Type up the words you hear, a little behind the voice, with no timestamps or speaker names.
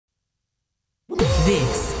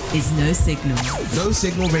This is No Signal. No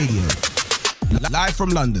Signal Radio. Live from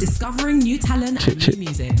London. Discovering new talent and new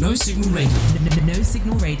music. No Signal Radio. No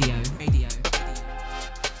Signal Radio.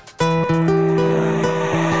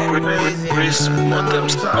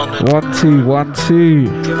 1 2 1 2.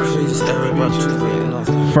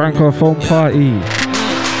 Francophone party.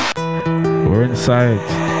 We're inside.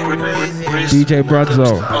 DJ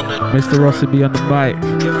Bradzo, Mr. Rossby on the mic.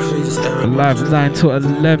 Live 9 to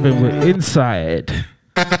 11. We're inside.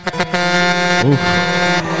 Oof.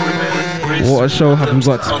 What a show have we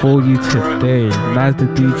got for you today? Nice the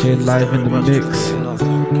DJ live in the mix.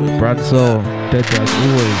 Bradzo, dead as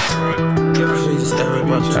always.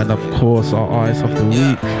 And of course our artist of the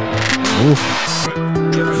week. Oof.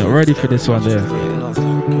 Not ready for this one there.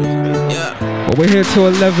 But we're here till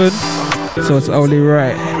 11, so it's only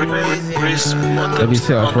right. Let me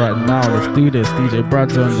set up right now. Let's do this. DJ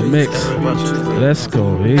Bradzo in the mix. Let's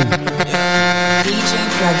go. Hey. DJ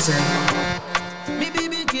Bradzo.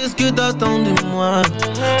 Qu'est-ce que t'attends de moi?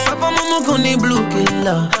 Ça fait un moment qu'on est bloqué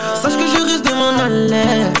là. Sache que je risque de m'en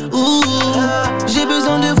aller. J'ai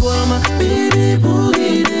besoin de voir ma baby pour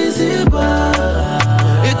guider ses pas.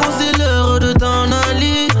 Et quand c'est l'heure de t'en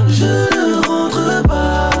aller, je ne rentre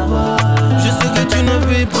pas. Je sais que tu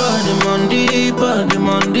n'avais pas demandé, pas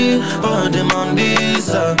demandé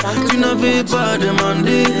ça. Tu n'avais pas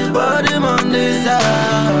demandé ça.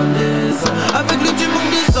 Avec le tu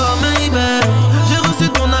manques de sommeil, babe.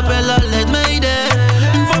 Ton appel à l'aide Mayday.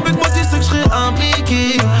 Une fois avec moi tu sais que je serai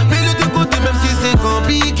impliqué. Mais de deux côtés même si c'est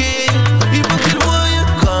compliqué. Il faut qu'il voie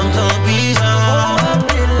comme ton pigeon.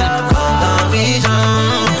 Comme ton pigeon.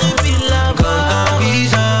 Comme ton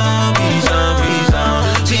pigeon.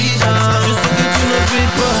 Je sais que tu n'avais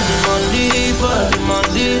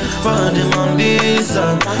pas demandé ça.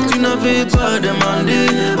 Tu n'avais pas demandé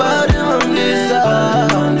ça.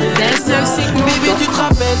 Baby tu te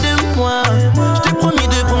rappelles de moi. Promis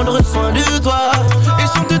de prendre soin de toi. Et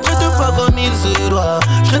si on te traite pas comme il se doit,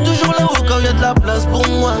 je serai toujours là au cas où y a de la place pour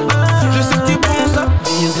moi. Je sais que tu penses à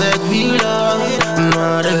vivre cette vie-là,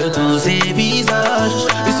 loin de tous ces visages.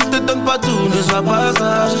 Et si on te donne pas tout, ne sois pas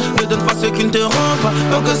sage. Ne donne pas ce qui ne te rend pas,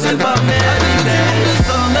 tant que c'est pas mérité. Le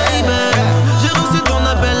sommeil, babe. J'ai reçu ton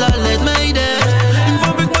appel à l'aide Mayday. Une fois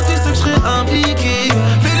avec moi tu sais que je serai impliqué.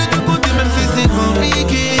 Mais de deux côtés même si c'est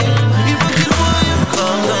compliqué. Il faut qu'il voie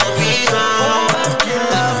comme un pigeon.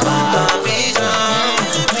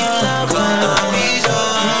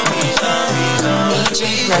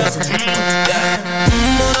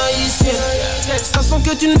 Mon haïtien, ça sent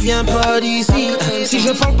que tu ne viens pas d'ici. Si je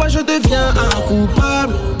parle pas, je deviens un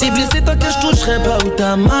coupable. T'es blessé, t'inquiète, je toucherai pas où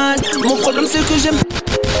t'as mal. Mon problème, c'est que j'aime.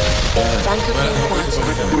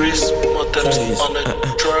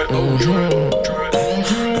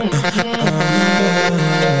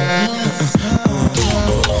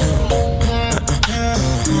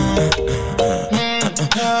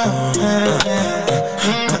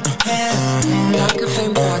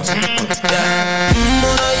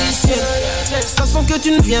 Ça sent que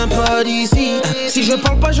tu ne viens pas d'ici. Si je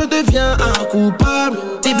parle pas, je deviens un coupable.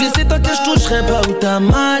 T'es blessé, t'inquiète, je toucherai pas où t'as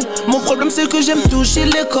mal. Mon problème, c'est que j'aime toucher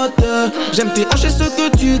les côtes. J'aime tes hanches et ce que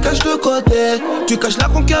tu caches de côté. Tu caches la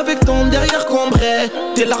conque avec ton derrière combré.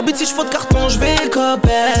 T'es l'arbitre, si je faute carton, je vais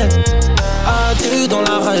coper. À deux dans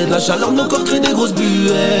la raille, de la chaleur, nos corps créent des grosses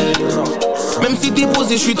buées. Même si t'es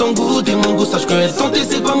posé, je suis ton goût, t'es mon goût. Sache que être tenté,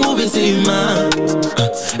 c'est pas mauvais, c'est humain.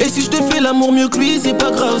 Et si je te fais l'amour mieux que lui, c'est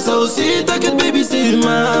pas grave, ça aussi, t'inquiète baby, c'est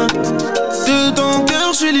humain. De ton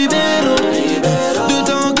cœur, je suis libéré. De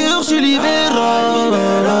ton cœur, je suis libéré.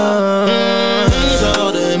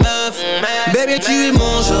 Genre de meuf, baby, tu es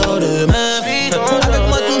mon genre de meuf. Avec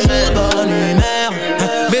moi toujours bonne humeur.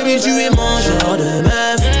 Baby, tu es mon genre de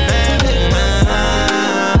meuf.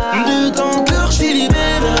 De ton cœur, je suis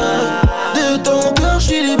libéré. De ton cœur, je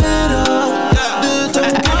suis libéré. De ton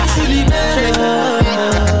cœur, je suis libéré.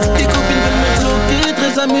 Tes copines veulent me bloquer,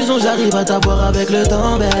 très amusant, j'arrive à t'avoir avec le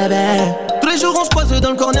temps, bébé. Tous les jours on se croise dans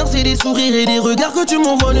le corner, c'est des sourires et des regards que tu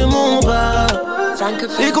m'envoies ne m'en pas.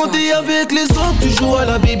 Et quand t'es avec les autres, tu joues à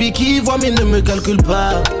la baby qui voit mais ne me calcule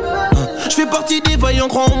pas. Je fais partie des vaillants,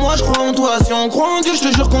 crois en moi, je crois en toi. Si on croit en Dieu, je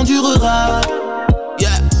te jure qu'on durera.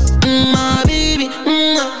 Yeah. Ma baby,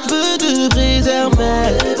 je veux te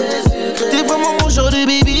préserver. T'es vraiment mon genre de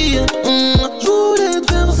baby. Je voulais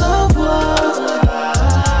te faire savoir.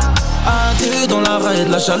 À deux dans la raille,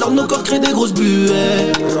 de la chaleur, nos corps créent des grosses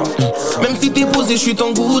buées. Même si t'es posé, je suis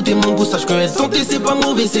ton goût, t'es mon goût. Sache que être tenté, c'est pas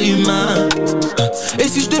mauvais, c'est humain. Et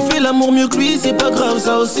si je te fais l'amour mieux que lui, c'est pas grave,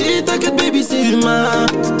 ça aussi, t'inquiète baby, c'est humain.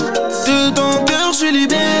 De ton cœur, je suis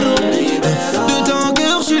libéré. De ton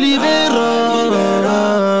cœur, je suis libéré.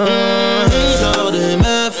 Genre de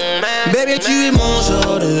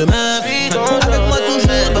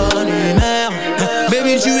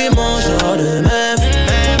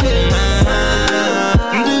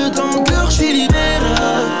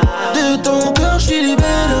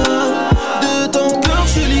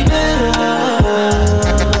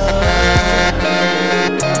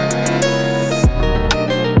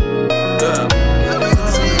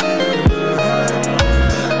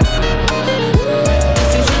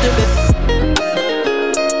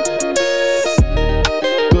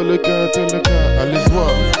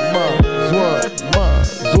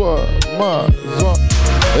Thomas.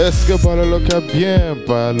 Est-ce que par le loca bien,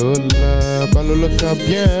 par le loca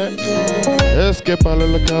bien. Est-ce que par le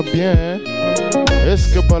loca bien,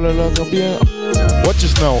 est-ce que par le loca bien. Watch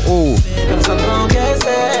this now, oh. Personne va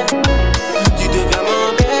encaisser. Tu deviens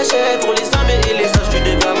m'empêcher. Pour les hommes et les sages, tu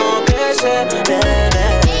deviens m'empêcher.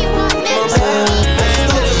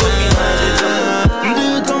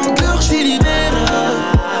 De ton cœur, je suis libéré.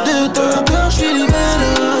 De ton cœur, je suis libéré.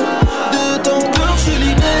 De ton cœur, je suis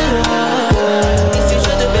libéré. Et si je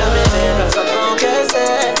te permets, personne va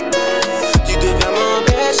encaisser. Tu deviens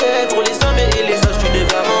m'empêcher. Pour les hommes et les sages, tu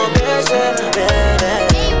deviens m'empêcher.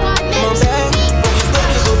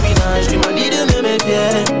 Tu m'as dit de me méfier.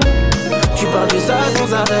 Tu parles de ça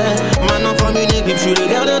sans arrêt. Maintenant forme une équipe, je suis le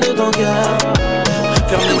gardien de ton cœur.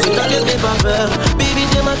 Ferme les yeux, t'inquiète, n'aie pas peur. Baby,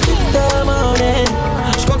 t'es ma crypto-monnaie.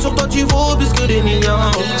 Je compte sur toi, tu vaux plus que des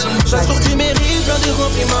millions. Chaque jour tu mérites plein de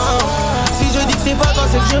compliments. Si je dis que c'est pas toi,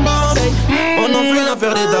 c'est que je m'embête. On en fait une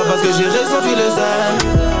affaire d'état parce que j'ai raison, tu le sais.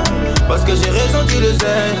 Parce que j'ai raison, tu le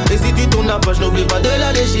sais. Et si tu tournes la page, n'oublie pas de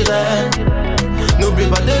la déchirer. N'oublie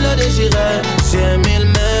pas de la déchirer. J'ai mille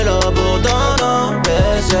mélos pour t'en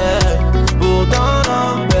empêcher. Pour t'en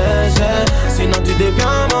empêcher. Sinon tu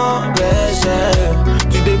deviens mon péché.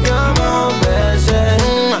 Tu deviens mon péché.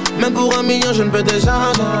 Même pour 1 million je ne peux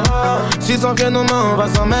t'échanger. Si sans viennent nos mains on va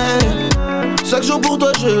s'en mêler. Chaque jour pour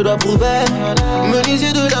toi je dois prouver. Me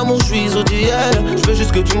liser de l'amour je suis au duel. Je veux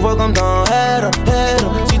juste que tu me vois comme dans Hell.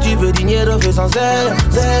 Si tu veux digner de fais sans zèle.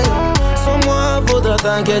 Sans moi faudra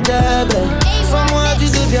t'inquiéter. Sans moi tu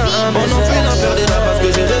deviens un bébé. On en fait une affaire déjà parce que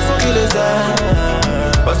j'ai raison tu le sais.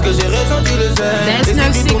 Parce que j'ai raison tu le sais.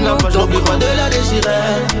 Et si tu tournes la page n'oublie pas de la déchirer.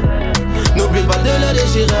 N'oublie pas de la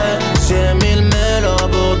déchirer. J'ai mille mélos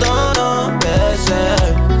pour t'en empêcher.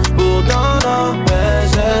 Pour t'en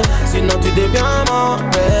empêcher. Sinon tu deviens mon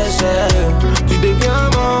péché. Tu deviens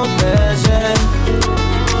mon péché.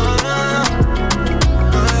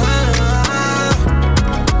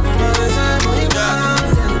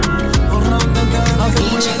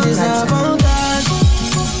 Des avantages,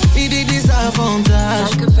 et des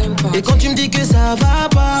désavantages. Et quand tu me dis que ça va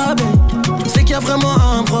pas, ben, c'est qu'il y a vraiment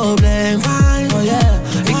un problème. Oh yeah.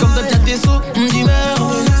 Et comme t'as tes sauts d'humeur,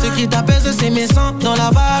 ce qui t'apaise c'est mes sangs dans la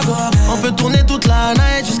vague. On peut tourner toute la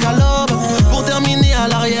night jusqu'à l'aube. Pour terminer à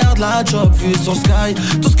l'arrière de la job, vue sur Sky.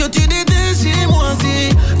 Tout ce que tu détestes chez moi c'est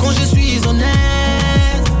quand je suis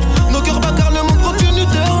honnête. Nos cœurs bagarrent, le monde continue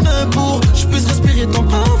tourne pour je puisse respirer ton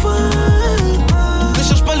parfum. Ne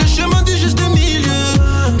cherche pas le chemin du juste milieu.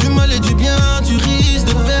 Du mal et du bien, tu risques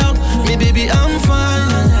de perdre. Mais baby, I'm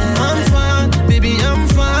fine, baby, I'm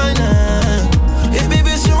fine. Et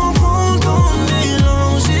bébé, si on prend le temps de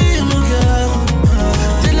mélanger nos cœurs,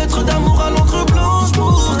 des lettres d'amour à l'encre blanche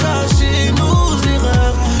pour cacher nos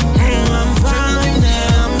erreurs. I'm fine,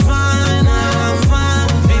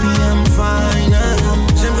 baby, I'm fine.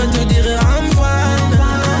 J'aimerais te dire I'm fine,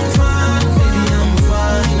 baby, I'm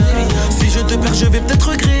fine. Si je te perds, je vais peut-être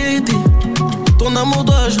regretter. Ton amour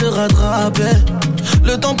dois-je le rattraper?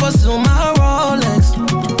 Le temps passe sur ma Rolex,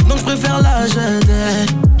 donc je préfère la jeter.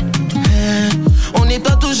 On n'est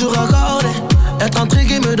pas toujours accordé. Être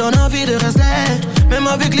intrigué me donne envie de rester. Même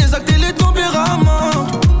avec les actes et les tempéraments,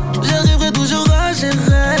 j'arriverai toujours à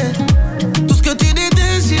gérer. Tout ce que tu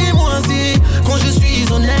détestes chez moi c'est quand je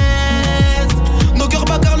suis honnête. Nos cœurs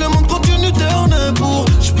bagarrent, le monde continue tourne pour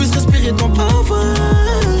je puisse respirer ton parfum.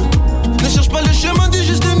 Ne cherche pas le chemin du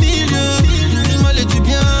juste milieu. Du mal et du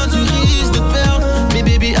bien, tu risques de te perdre. Mais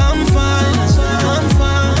baby, I'm fine,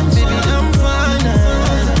 baby, I'm fine.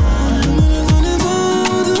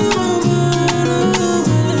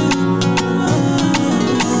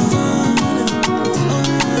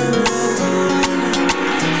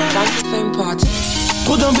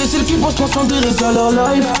 Trop d'imbéciles qui pensent qu'on s'intéresse à leur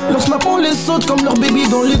life. Leur snap on les saute comme leur baby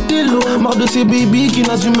dans les télos. Marre de ces baby qui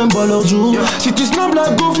n'assument même pas leur jour. Si tu snaps la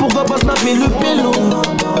bouffe, pourquoi pas snapper le pélo?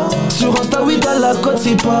 Sur Insta oui t'as la cote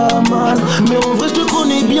c'est pas mal. Mais en vrai je te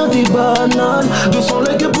connais bien t'es banal. 200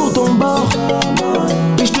 likes pour ton bar.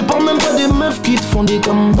 Et je te parle même pas des meufs qui te font des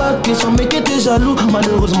comebacks. Et son mec était jaloux,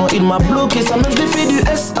 malheureusement il m'a bloqué. Sa meuf je l'ai fait du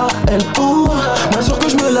S-A-L-O. Bien sûr que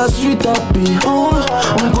je me la suis tapé. On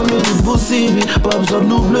connaît toutes vos CV, pas besoin de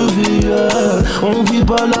nous lever. On vit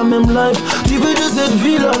pas la même life. Tu veux de cette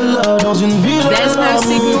ville là, dans une ville là.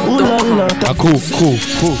 Ah, cool.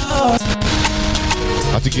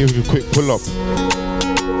 I have to give you a quick pull up.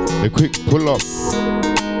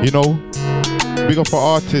 You know, big up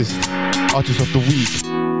our artist of the week,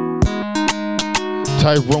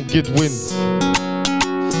 Tyrone Goodwin.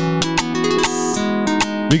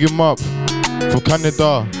 Big him up for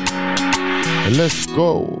Canada. Let's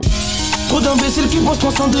go. Trop d'imbéciles qui pensent qu'on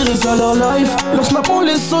s'intéresse à leur life. Leurs snaps on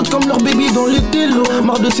les saute comme leur baby dans les télos.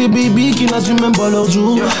 Marre de ces baby qui n'assument même pas leur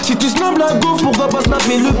jour. Si tu snaps la gaufre, pourquoi pas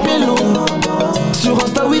snapper le pélo? Sur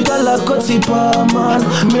Insta oui t'as la cote c'est pas mal.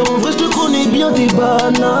 Mais en vrai je te connais bien t'es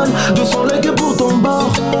banal. 200 likes pour ton bar.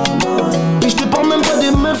 Et je te parle même pas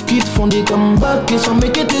des meufs qui te font des comebacks. Et son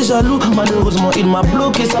mec était jaloux, malheureusement il m'a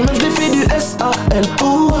bloqué. Sa meuf je l'ai fait du S.A.L.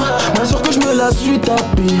 Bien sûr que je me la suis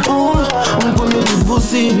tapé. On connaît toutes vos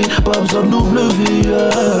CV, pas besoin de W.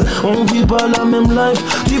 On vit pas la même life.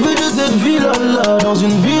 Tu veux de cette ville là, dans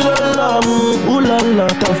une ville là. Ouh là là,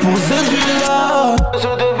 t'as fou cette ville là.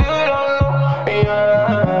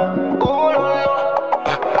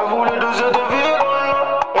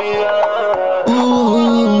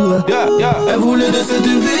 Elle voulait de cette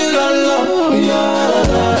ville-là, yeah.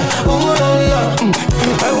 Oh là là.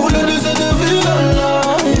 Elle voulait de cette ville-là,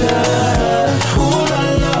 yeah. Oh là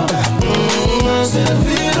là. Cette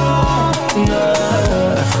ville-là, yeah.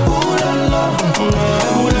 Oh là là.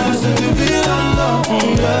 Elle voulait de cette ville-là,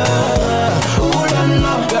 yeah. Oh là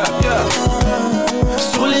là, yeah.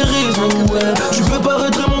 Sur les réseaux, ouais, tu peux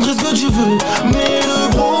paraître et montrer ce que tu veux. Mais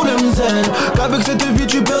le problème c'est qu'avec cette vie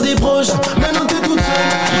tu perds des proches. Maintenant t'es toute seule,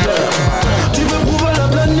 yeah.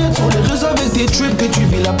 Avec tes trips que tu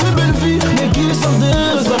vis la plus belle vie. Mais qui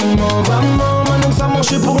s'intéresse vraiment, vraiment. Maintenant que ça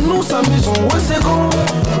marche pour nous, s'amusons, ouais c'est con.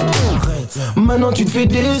 Maintenant tu te fais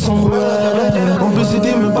des sons, ouais. En plus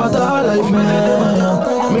c'était même pas ta life,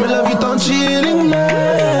 mais la vie t'en chilling,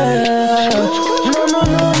 man. Non.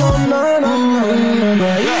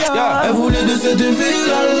 Elle voulait de cette vie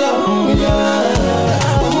là, yeah.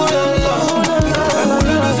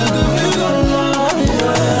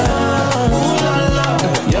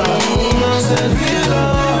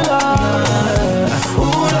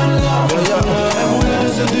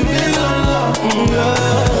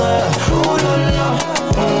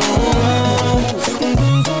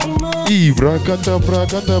 Bragada,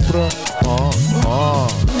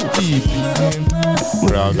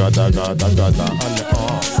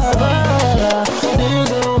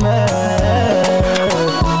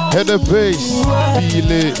 Head the bass,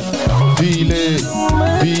 feel it.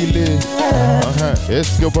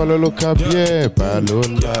 Est-ce que Baloloka bien,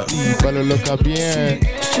 Baloloka bien.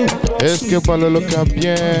 Est-ce que Baloloka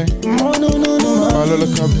bien,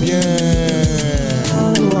 Baloloka bien.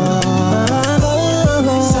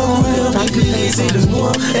 C'est le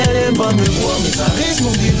noir, elle aime pas me voir, mais ça reste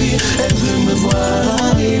mon bébé. Elle veut me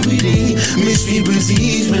voir everyday, mais je suis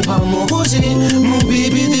busy, je prépare mon projet. Mon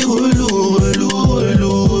bébé t'es relou.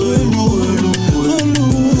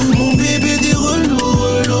 Mon bébé t'es relou.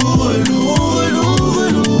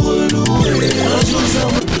 Un jour ça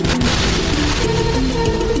va.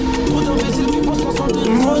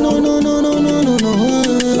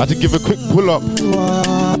 I had to give a quick pull up,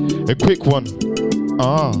 a quick one.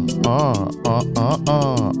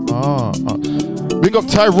 Big up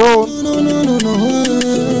Tyrone.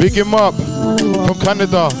 Big him up from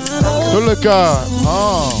Canada. Lolaka.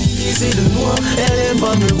 C'est le noir, elle aime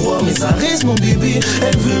pas me croire, mais ça reste mon bébé.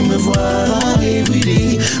 Elle veut me voir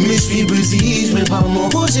everyday, mais je suis busy, je prépare mon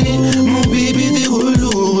projet. Mon bébé t'es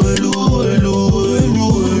relou.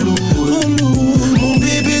 Mon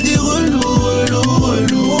bébé t'es relou.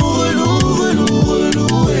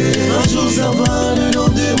 Un jour ça va, le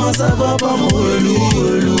lendemain ça va pas mon relou.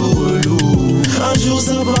 Un jour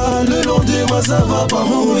ça va, le lendemain ça va pas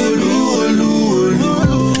mon relou.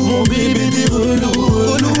 Mon bébé t'es relou.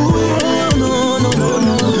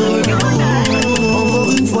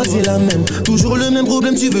 Encore une fois c'est la même, toujours le même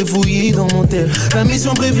problème, tu veux fouiller dans mon tel. Ta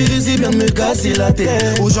mission préférée c'est bien de me casser la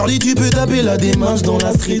tête. Aujourd'hui tu peux taper la démarche dans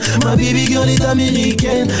la street. Ma baby girl est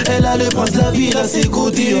américaine, elle a le prince de la ville à ses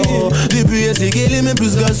côtés. Depuis elle sait qu'elle est même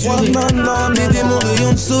plus gassurée. T'étais mon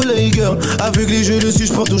rayon de soleil girl. Avec les jeux dessus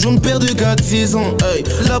je porte toujours une paire de 4 saisons. Hey.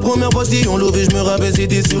 La première fois si on l'ovait je me rappelle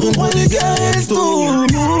c'était sur une boîte de Caresto.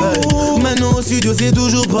 Hey. Maintenant au studio c'est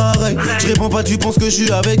toujours pareil. Je réponds pas tu penses que je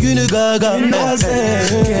suis avec une gaga.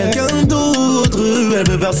 Quelqu'un d'autre, elle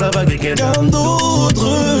veut faire ça avec quelqu'un d'autre.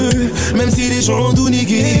 Même si les gens ont tout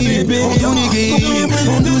niqué, on tout niqué.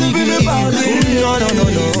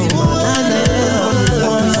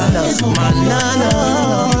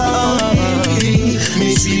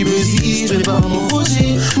 Mais je suis busy, je prépare mon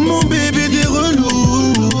projet. Mon bébé t'es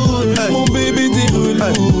relou. Mon bébé t'es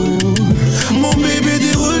relou. Mon bébé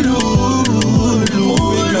t'es relou.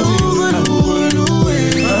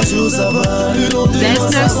 Un jour ça va, le lendemain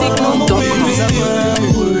ça va.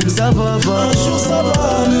 Ça va pas. Un jour ça va,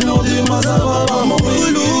 le lendemain ça va. Mon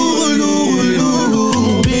relou.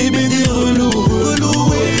 Mon bébé t'es relou.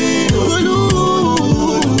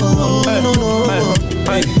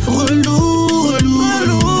 Relou.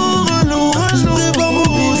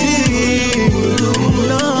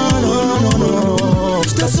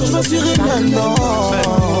 maintenant.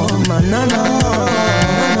 Manana,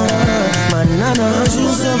 manana. Un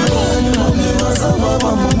jour ça va, le lendemain ça va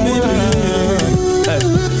pas mon bébé.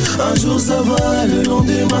 Un jour ça va, le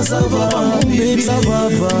lendemain ça va pas mon bébé. Ça va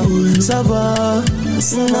pas, ça va.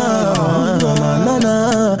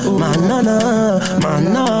 Manana, manana,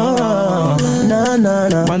 manana,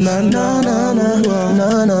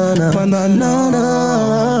 manana.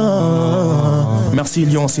 Merci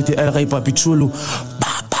Lyon, c'était El Rey Papi Chulo.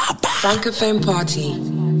 Francophone Party.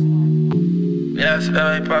 Yes, El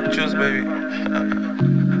Rey Papi Chulo, baby.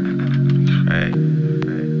 Hey.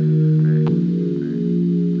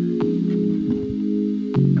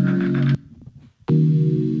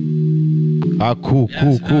 Ah, cool.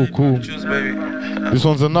 This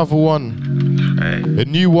one's another one. A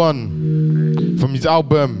new one from his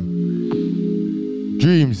album,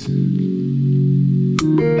 Dreams.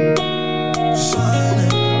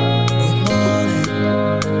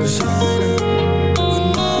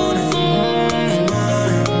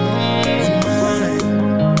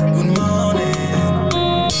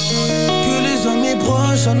 Que les amis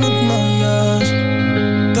proches à notre mariage.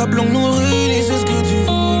 Ta blonde nous réunit, c'est ce que tu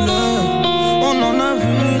voulais. On en a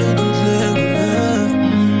vu de toutes les couleurs.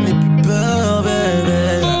 N'aie plus peur, bébé.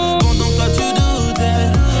 Pendant que toi tu doutais,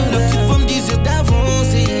 la petite femme disait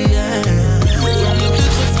d'avancer. J'en ai plus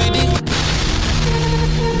trop fait des.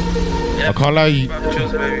 I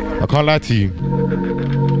can't lie to you.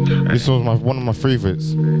 This was one of my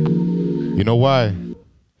favorites. You know why?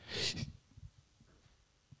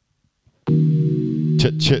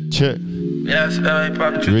 Check. Yes, El Rey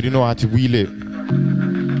Papi Chulo. You already know how to wheel it.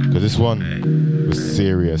 Because this one was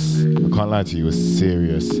serious. I can't lie to you, it was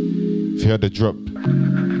serious. If you heard the drop,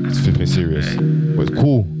 it's flipping serious. But it's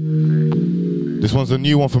cool. This one's a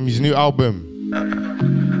new one from his new album,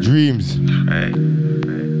 Dreams.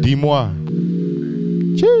 Dis-moi.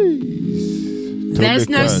 Jeez. There's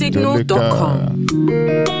no signal.com.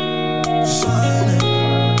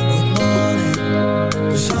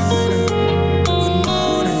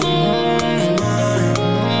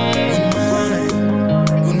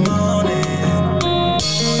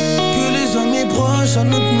 À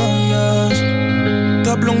notre mariage,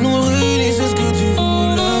 ta blonde nous réunit, c'est ce que tu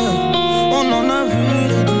voulais. On en a vu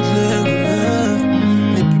de toutes les couleurs.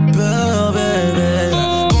 N'aie plus peur, bébé.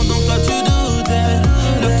 Pendant que toi tu doutais,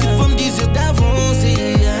 la petite femme disait d'avancer.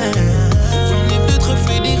 J'en ai peut-être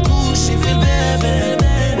fait des couches, j'ai fait le bébé.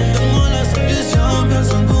 Donne-moi la solution,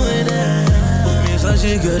 personne pour aider. Mais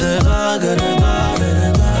sachez que de toi, dès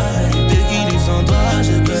qu'il est sans toi,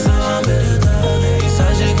 j'ai besoin de toi. Et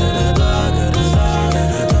sachez que de toi.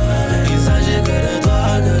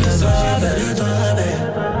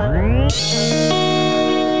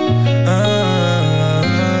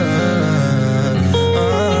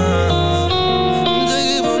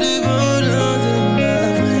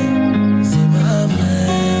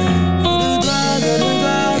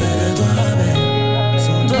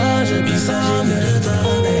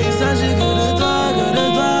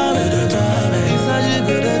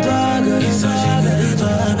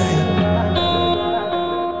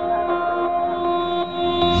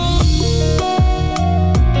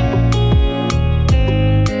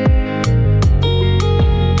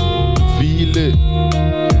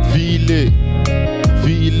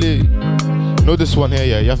 Know this one here,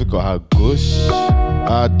 yeah, you have to go à gauche,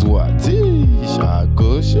 à droite, à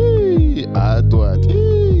gauche, à droite,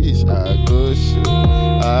 à gauche,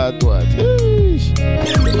 à droite.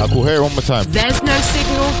 I could hear it one more time. There's no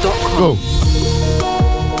signal.com. Go.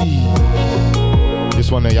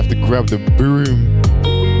 This one here, you have to grab the broom,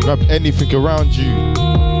 grab anything around you,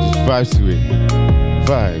 just vibe to it.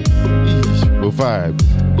 Vibe, well vibes,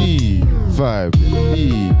 vibe,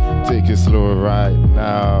 take it slow right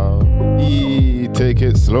now. Take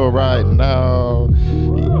it slow right now.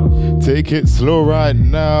 Take it slow right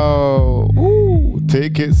now. Ooh,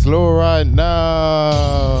 take it slow right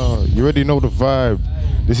now. You already know the vibe.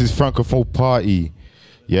 This is Francophone Party.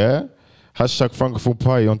 Yeah? Hashtag Francophone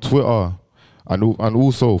Party on Twitter. And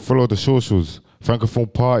also follow the socials.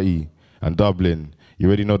 Francophone Party and Dublin. You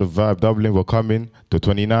already know the vibe. Dublin, we're coming. The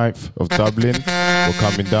 29th of Dublin, we're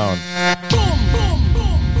coming down.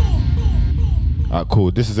 Alright,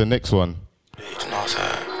 cool. This is the next one.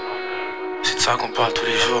 C'est de ça qu'on parle tous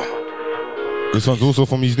les jours. This one's also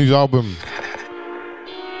from his new album.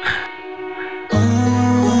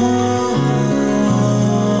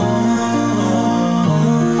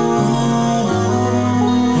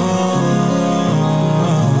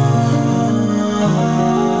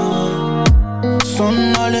 S'en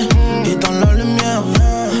aller, éteins la lumière.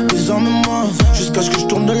 Désormais moi, jusqu'à ce que je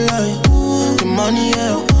tourne de l'œil. Tes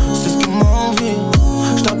manières, c'est ce qui m'a envie.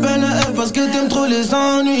 Je t'appelle F parce que que t'aimes trop les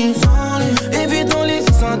ennuis. Évitons les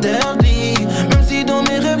sexes interdits. Même si dans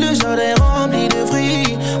mes rêves le jardin est rempli de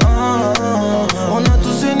fruits. On a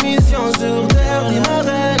tous une mission sur terre. T'es ma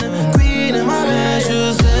reine, queen et ma reine.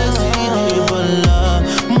 Je sais si t'es pas là,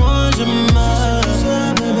 moi je meurs.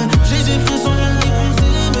 J'ai des frissons, je ne dis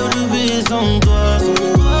plus me lever sans toi. Sans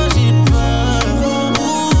toi j'ai peur.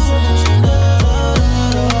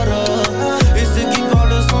 Et ceux qui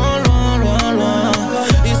parlent sont loin, loin, loin.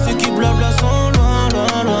 Et ceux qui blabla sont loin,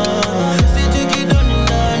 loin, loin. C'est Dieu qui donne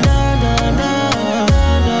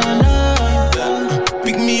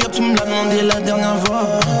Pick me up, tu me l'as demandé la dernière fois.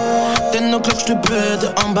 10 o'clock, j'te pète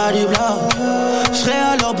en bas du bloc. J'serai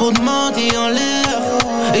alors pour te mentir en l'air.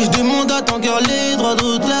 Et j'demande à ton cœur les droits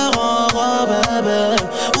d'auteur. Oh bébé.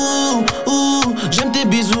 Ouh, j'aime tes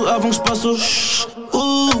bisous avant que j'passe au chut.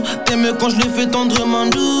 Ouh, t'aimes quand je les fais tendrement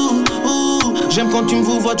doux. Ouh, j'aime quand tu me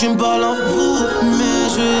vois, tu me parles en fou. Mais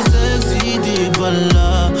je sais que si t'es pas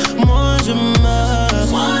là, moi je meurs.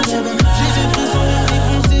 J'ai des frissons, je dis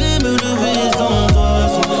qu'on sait me lever sans toi.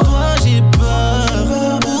 Sans toi j'ai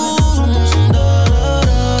peur.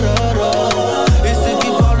 Et ceux qui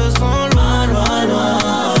parlent sont loin, loin, loin.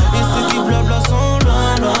 Et ceux qui blabla sont loin,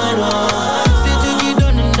 loin, loin. C'est Dieu qui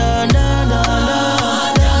donne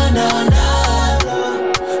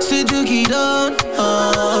c'est Dieu qui donne.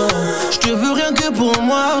 Je te veux rien que pour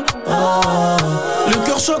moi. Le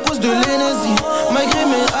cœur chaud à cause de l'énergie. Malgré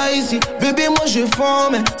mes icy, bébé moi je fonds.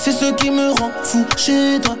 Mais c'est ce qui me rend fou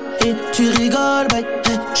chez toi. Et tu rigoles, babe.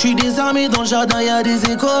 J'suis désarmé dans le jardin, y'a des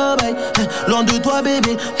échos, babe. Loin de toi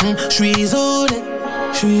bébé, j'suis isolé.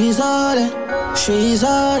 J'suis isolé.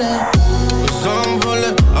 S'envole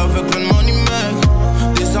avec plein de money mec.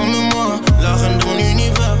 Désarme-moi, la reine de mon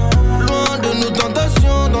univers. Loin de nos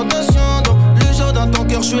tentations, dans le jardin ton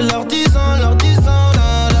cœur, j'suis l'artisan.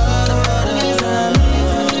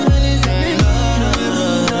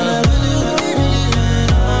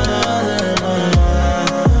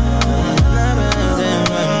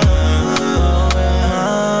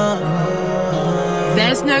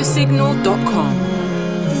 There's no signal.com.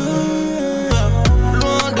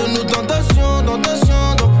 Loin de nos tentations, dans le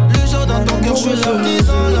jardin ton cœur, j'suis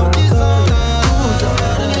l'artisan.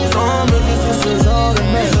 Sans me laisser ce genre de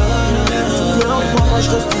mec. Tu peux en prendre, moi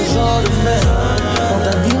j'reste ce genre de mec. Prends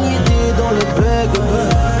ta dignité dans le bec,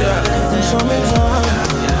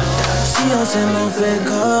 si on s'aime on fait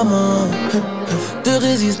comment? Te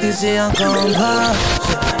résister c'est un combat.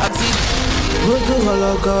 Retour à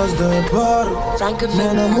la case départ.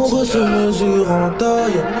 Mon amour se mesure en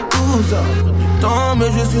taille. Tout ça prend du temps,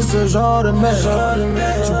 mais je suis ce genre de mec.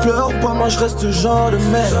 Tu pleures pas, moi je reste ce genre de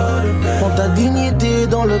mec. Prends ta dignité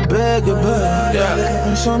dans le bec,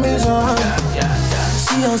 si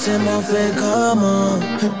on s'aime on fait comment?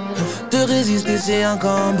 Te résister c'est un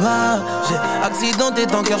combat. J'ai accidenté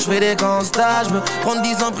ton cœur, j'fais des constats. J'me prends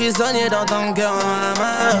 10 ans prisonnier dans ton cœur.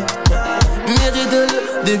 Mérite-le,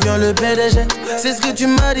 deviens le PDG. C'est ce que tu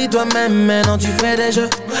m'as dit toi-même, maintenant tu fais des jeux.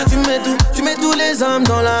 Tu mets tous les hommes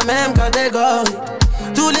dans la même catégorie.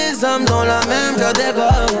 Tous les hommes dans la même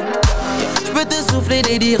catégorie. J'peux te souffler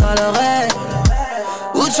des dire à l'oreille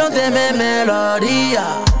ou te chanter mes mélodies.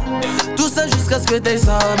 Tout ça jusqu'à ce que t'aies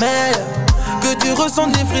sommeil. Que tu ressens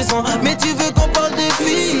des frissons, mais tu veux qu'on parle de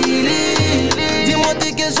feeling. Dis-moi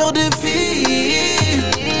t'es quel genre de fille.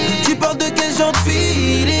 Tu parles de quel genre de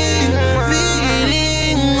feeling.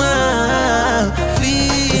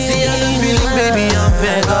 Si y'a le feeling baby on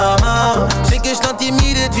fait comment? Je sais que je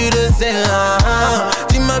t'intimide et tu le sais.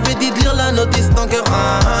 Tu m'avais dit de lire la notice ton cœur.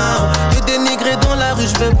 Que dénigrer dans la rue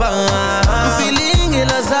je veux pas. Le feeling est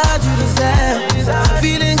là ça tu le sais.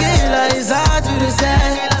 Feeling est là et ça tu le sais.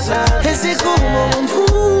 Elle sait comment on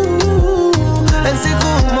fout. Elle sait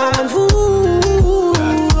comment on fout.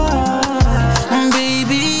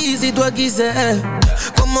 Baby c'est toi qui sais.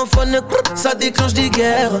 Comment phone ça déclenche des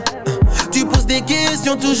guerres. Tu poses des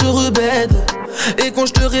questions toujours bêtes. Et quand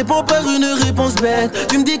je te réponds par une réponse bête,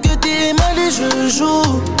 tu me dis que t'es mal et je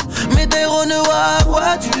joue. Mais t'es au noir,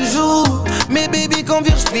 quoi tu joues. Mais baby quand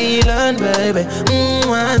vire j'pilonne baby.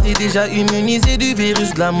 T'es déjà immunisé du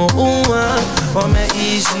virus de l'amour. Oh mais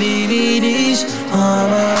ich liebe dich.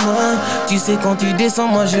 Tu sais quand tu descends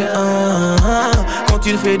moi je quand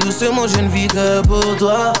tu le fais doucement je ne vis que pour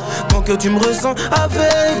toi. Quand que tu me ressens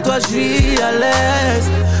avec toi je suis à l'aise.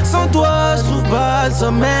 Sans toi je trouve pas le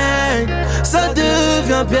sommeil. Ça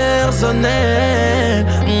devient personnel.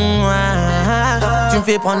 Tu me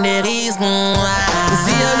fais prendre des risques.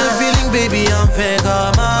 Si y'a le feeling baby on fait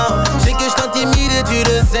comment? Je sais que je t'intimide et tu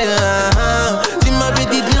le sais. Tu m'avais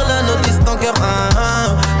dit de lire la notice ton cœur.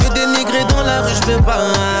 Que dénigrer dans la rue je veux pas.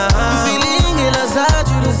 Le feeling est là ça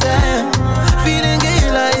tu le sais.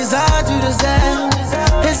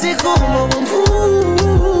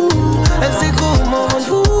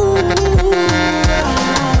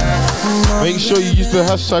 sure you use the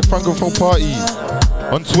hashtag Francophone Party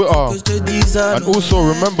on Twitter. And also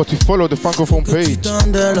remember to follow the Francophone page. You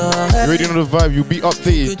already know the vibe, you'll be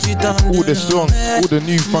updated. All the songs, all the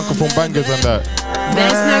new Francophone bangers and that.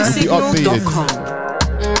 There's no signal.com.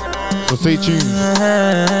 So stay tuned.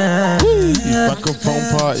 Francophone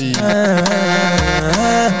Party.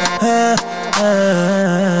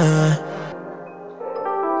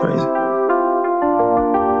 Crazy.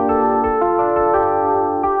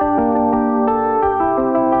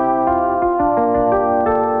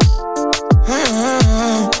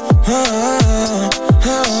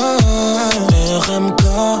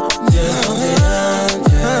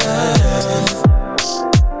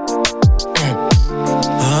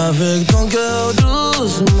 Avec ton cœur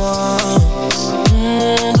doucement,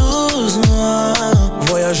 doucement.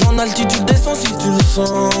 Voyage en altitude, descends si tu le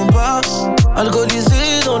sens pas.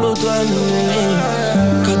 Alcoolisé dans l'automne.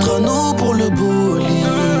 4 anneaux pour le bolide.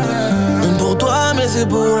 Une pour toi mais c'est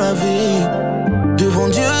pour la vie. Devant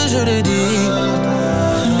Dieu je l'ai dit.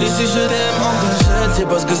 Et si je t'aime en cachette, c'est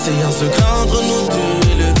parce que c'est un secret entre nous deux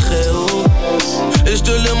et le très haut. Et je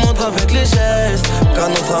te le montre avec les gestes, car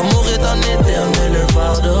notre amour est un éternel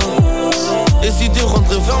fardeau. Et si tu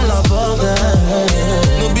rentres, ferme la porte.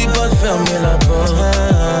 N'oublie pas de fermer la porte.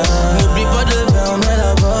 N'oublie pas de fermer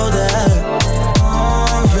la porte.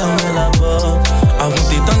 Ferme la porte. Avant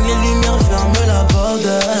d'éteindre les lumières, ferme la porte.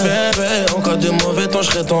 Bébé, en cas de mauvais temps,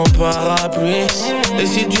 je serai ton parapluie. Et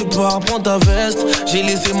si tu pars, prends ta veste. J'ai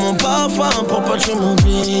laissé mon parfum pour pas que tu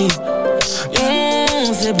m'oublies.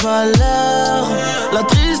 C'est pas l'heure. La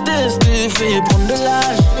tristesse te fait prendre de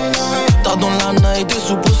l'âge. T'as dans la night, t'es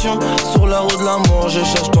sous potion. Sur la route de l'amour, je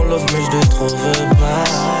cherche ton love mais je ne trouve pas.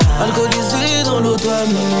 Alcoolisé dans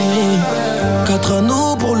l'automne. 4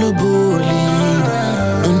 anneaux pour le bolide.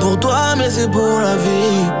 Une pour toi mais c'est pour la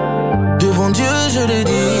vie. Devant Dieu je l'ai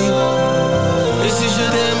dit. Et si je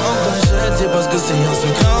t'aime en cachette, c'est parce que c'est un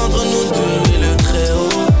secret entre nous deux et le très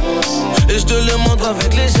haut. Et je te le montre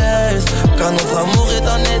avec les gestes, car notre amour est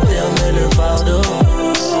un éternel fardeau.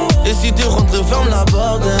 Et si tu rentres, ferme la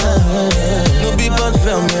porte. N'oublie pas de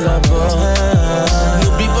fermer la porte.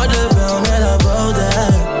 N'oublie pas de fermer la porte.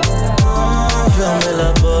 Ferme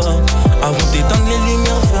la porte. Avant d'éteindre les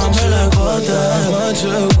lumières, ferme la porte. Match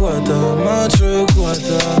Guata.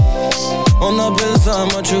 On appelle ça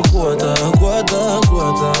match Guata.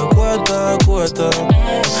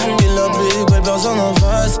 Il a plus belle personne en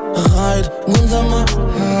face. Ride, Gonzama.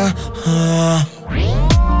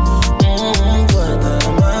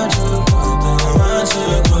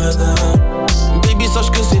 Baby,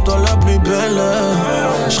 sache que c'est toi la plus belle.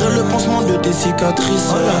 Je serai le pansement de tes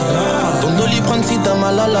cicatrices. Ton Doliprane si t'as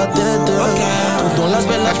mal à la tête. Tout dans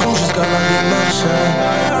l'aspect la front jusqu'à la démarche.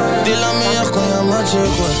 T'es la meilleure quand y'a match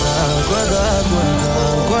Guata.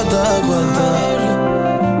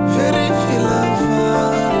 Vérifie la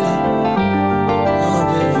folle. Oh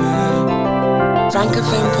baby.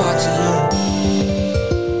 Francophone Party.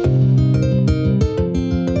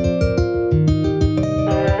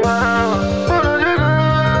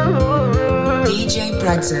 DJ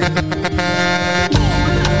Bradson.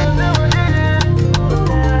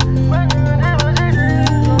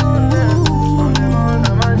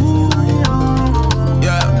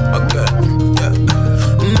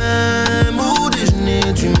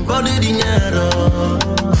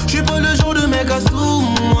 J'suis pas le genre de mec à sous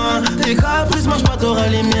moi. Tes caprices mangent pas, t'auras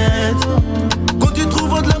les miettes. Quand tu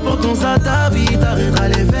trouveras de l'importance à ta vie, t'arrêteras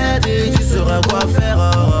les fêtes et tu sauras quoi faire.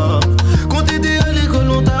 Quand t'étais à l'école,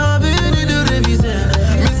 on t'avait dit de réviser.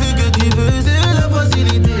 Mais ce que tu veux, c'est la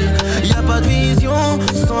facilité. Y'a pas de vision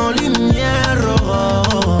sans lumière.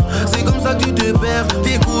 C'est comme ça que tu te perds.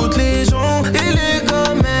 T'écoutes les gens et les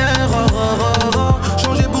commères.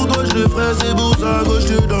 Changer pour toi, je le ferai, c'est pour ça que je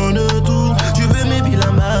te donne tout. Tu veux mes billes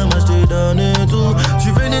à moi je te donne tout.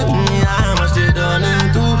 Tu veux des moi je te donne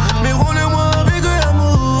tout. Mais roule-moi avec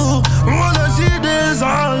l'amour, moi là j'ai des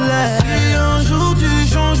enlèves. Si un jour tu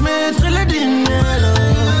changes, mettrai les dîners.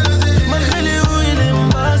 Malgré les hauts et les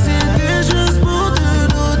bas, c'était juste pour te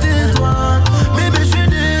doter de toi. Bébé je suis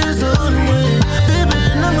désolé, bébé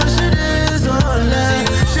non moi je suis désolé.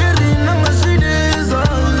 Chérie non moi je suis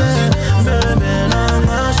désolé. Bébé non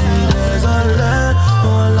moi je suis désolé. Oh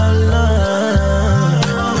là là.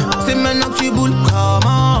 C'est maintenant que tu boules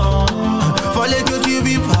comment. Fallait que tu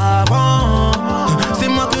vives avant. C'est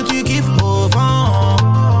moi que tu kiffes au vent.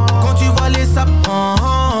 Quand tu vois les sapins.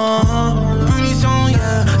 Punition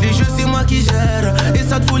yeah. Les jeux c'est moi qui gère. Et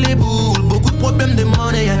ça te fout les boules. Beaucoup de problèmes de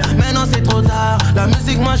monnaie yeah. Maintenant c'est trop tard. La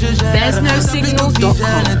musique moi je gère. There's no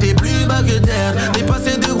signal.com. T'es plus bas que terre. T'es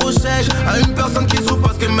passé de gros chèques à une personne qui souffre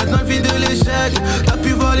parce que maintenant mal fait de l'échec. T'as pu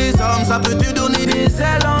voir les hommes, ça peut te donner des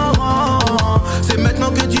ailes en rang. C'est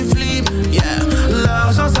maintenant que tu flippes, yeah.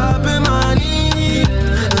 L'argent ça peut manier,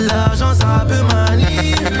 l'argent ça peut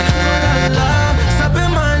manier, ça peut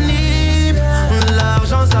manier,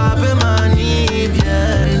 l'argent ça peut manier.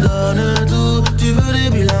 Viens, donne tout, tu veux des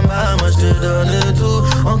bilamba, moi je te donne tout.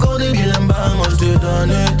 Encore des bilamba, moi je te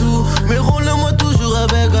donne tout. Mais roule-moi toujours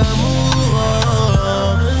avec amour,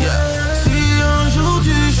 yeah. Si un jour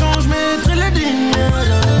tu changes, mettrai les dernières.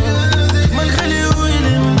 Malgré les hauts et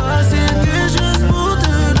les bas, c'était juste pour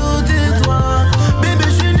te doter toi. Bébé,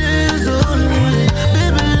 je suis désolé.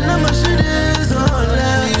 Bébé, nama, je suis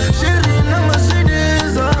désolé. Chérie, nama, je suis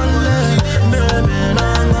désolé. Bébé,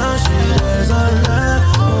 nama, je suis désolé.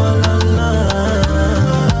 Oh là là.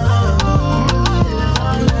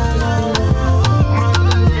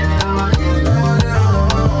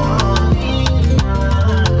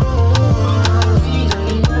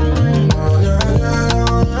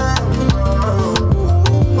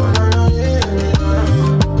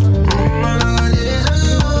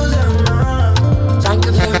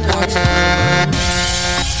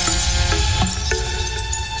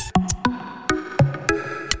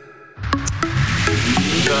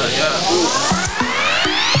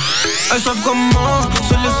 Elles savent comment,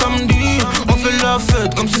 c'est le samedi. On fait la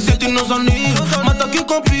fête comme si c'était nos ennuis. M'attaque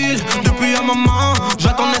compile depuis un moment.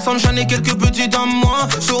 J'attendais sans chaîner quelques petits dans moi.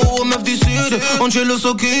 Soro meuf du sud, Angelo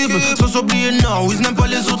s'occupe. Sans oublier non, ils n'aiment pas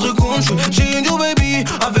les autres cons. J'ai une new baby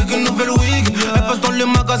avec une nouvelle wig. Elle passe dans le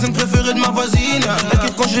magazine préféré de ma voisine. Elle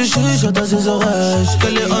kiffe quand je chuchote à ses oreilles.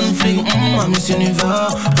 Qu'elle est on flic, ma Miss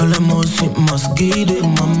Univers. Elle aime aussi ma guide,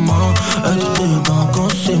 maman. Elle est dedans quand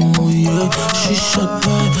c'est mouillé. Chuchote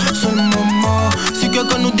pas, c'est le moment. Si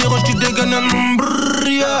quelqu'un nous dérange, tu dégaines un brrr,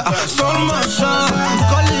 yeah. Sans le machin,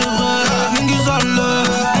 calibré, n'ingizale.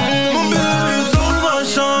 Mon bébé, sans le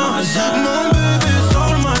machin. Mon bébé, sans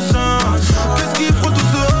le machin. Qu'est-ce qu'il faut tout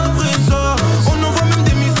ça après ça? On envoie même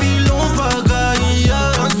des missiles, on pagaille,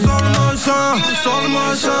 yeah. Sans le machin, sans le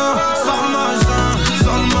machin, sans le machin,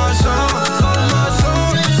 sans le machin, sans le machin,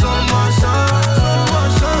 sans le machin, sans le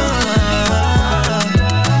machin.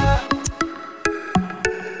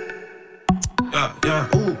 Yeah,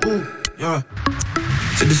 yeah.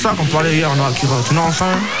 C'est de ça qu'on parlait hier, on a Akira, tu n'as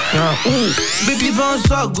enfin, yeah. Baby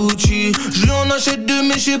Vincent Gucci, je lui en achète deux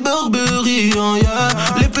mais chez Burberry, oh, yeah.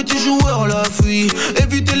 Les petits joueurs la fuient,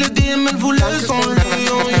 évitez les DM, elle vous laisse en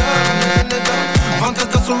lion, yeah.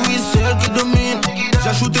 24K sur lui, c'est elle qui domine. J'ai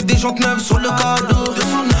ajouté des jantes neuves sur le cadeau.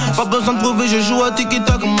 Pas besoin de prouver, je joue à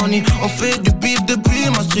tiki-tak money. On fait du bif depuis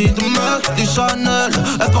ma street, mec. Des Chanel,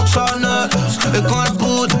 elle porte Chanel. Et quand elle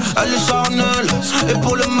boude, elle est charnelle. Et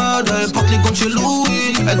pour le mode, elle porte les gants chez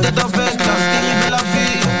Louis. Elle tête avec la stérile de la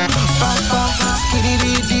fille. Papa,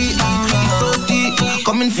 skidididi, il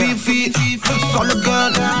comme une fifi. Sors le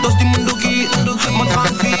gun, dos du mundoki. Mon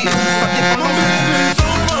trafic, ça dépend mon bébé.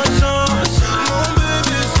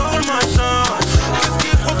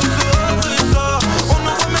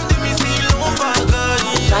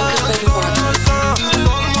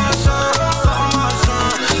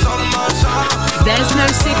 There's no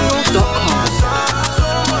signal.com.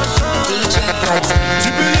 Tu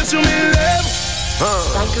peux lire sur mes lèvres.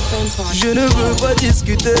 Je ne veux pas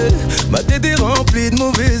discuter. Ma tête est remplie de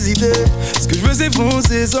mauvaises idées. Ce que je veux c'est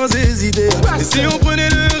foncer sans hésiter. Et si on prenait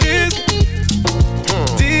le risque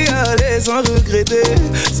d'y aller sans regretter,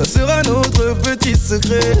 ça sera notre petit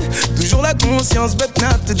secret. Toujours la conscience bête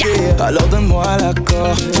n'a te dire. Alors donne-moi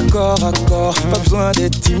l'accord, corps à corps. Pas besoin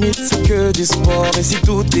d'être timide, c'est que du sport. Et si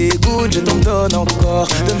tout est good, je t'en donne encore.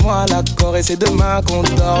 Donne-moi l'accord et c'est demain qu'on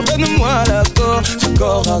dort. Donne-moi l'accord,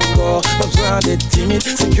 corps à corps. Pas besoin d'être timide,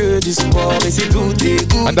 c'est que du sport. Et si tout est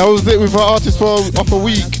good. And that was it with our artist for a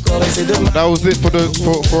week. That was it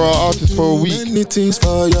for our artist for a week. Many things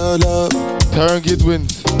for your love. Taron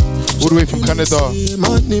Gidwins, all the way from Canada.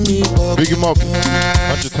 Big him up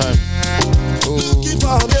 100 times. Looking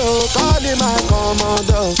for me, calling my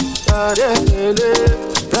commander.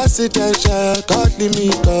 Presidential, calling me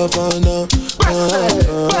governor.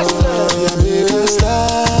 Make a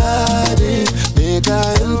study, make a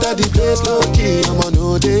enter the place low key. I'm on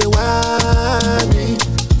no day want me.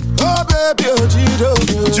 Oh baby, oh Gido.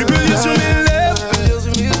 Tu peux lire sur mes lèvres.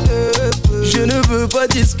 Je ne veux pas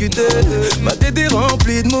discuter. Ma tête est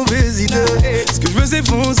remplie de mauvaises idées. Ce que je veux c'est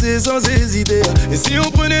foncer sans hésiter. Et si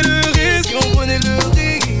on prenait le risque,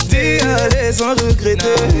 T'es allé sans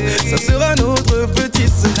regretter, ça sera notre petit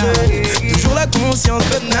secret. Toujours la conscience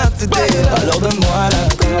but not today. Alors donne-moi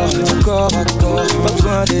l'accord, du corps à corps. Pas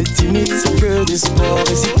besoin d'être timide, c'est que du sport.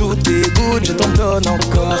 Et si tout est good, je t'en donne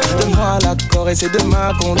encore. Donne-moi l'accord et c'est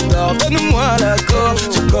demain qu'on dort. Donne-moi l'accord,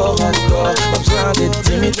 du corps à corps. Pas besoin d'être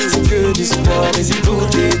timide, c'est que du sport. Et si tout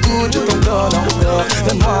est good, je t'en donne encore.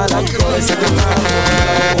 Donne-moi l'accord et c'est demain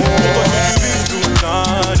qu'on dort.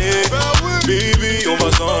 Baby, on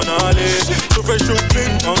va s'en aller. So fresh, so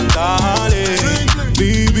clean, on d'aller.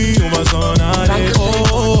 Baby, on va s'en aller.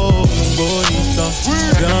 Oh, bonita,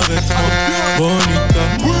 viens avec moi. Bonita,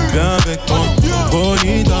 viens avec moi.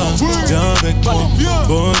 Bonita, viens avec moi.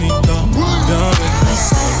 Bonita, viens avec moi.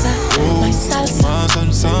 My salsa, Ma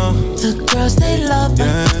salsa. the girls they love me.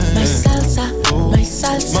 My salsa, my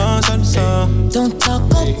salsa, Ma salsa. don't talk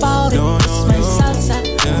about it. It's my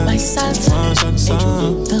salsa, my salsa, Ma salsa.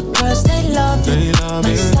 the girls they love me.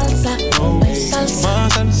 My salsa, my salsa, Ma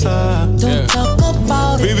salsa. don't talk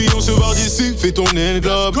about it. Baby, on se barre d'ici, fais tourner le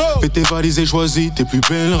globe. Fais tes valises et choisis tes plus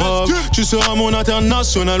belles robes. Tu seras mon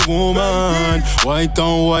international woman. White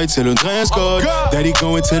on white, c'est le dress code. Daddy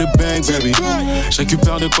going to the bank, baby. Je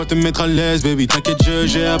récupère de quoi te mettre à l'aise, baby. T'inquiète, je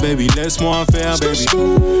gère, baby. Laisse-moi faire, baby.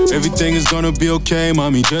 Everything is gonna be okay,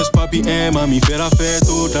 mami. Just papi and mami. Fais la fête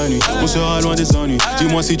toute la nuit. On sera loin des ennuis.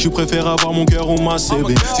 Dis-moi si tu préfères avoir mon cœur ou ma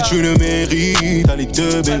CB. Si tu le mérites, t'as les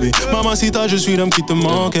deux, baby. Mamacita, je suis l'homme qui te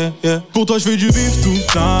manque, yeah. Pour toi, je fais du vif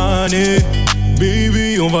toute l'année.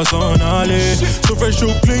 Baby, on va s'en aller. So fresh, so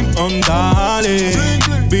clean, on d'aller.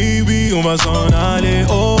 Baby, on va s'en aller.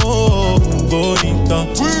 Oh, bonita,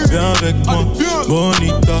 viens avec moi.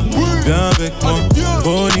 Bonita, viens avec moi.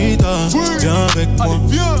 Bonita, viens avec moi.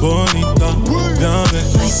 Bonita, viens avec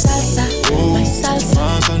moi. My salsa, my salsa,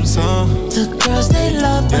 Ma salsa. the girls they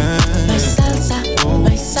love me. My salsa,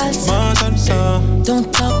 my salsa, Ma salsa.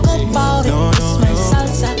 don't talk about it. It's my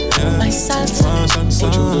salsa, my salsa, Ma salsa.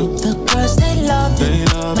 the girls they love me.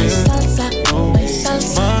 My salsa, my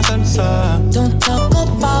salsa, Ma salsa. don't talk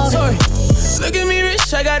about it. Look at me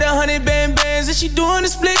rich, I got 100 bands and she doing the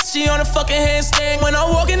splits, she on a fucking handstand. When I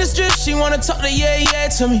walk in the strip, she wanna talk to yeah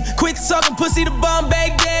to me. Quit talking pussy, the bomb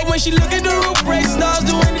bag gag. When she look at the roof, race stars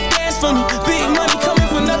doing the dance for me. Big money coming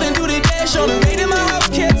for nothing, do the dash on her. Made in my house,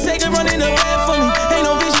 can't take it, running the band for me. Ain't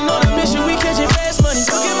no vision on a mission, we catching fast money.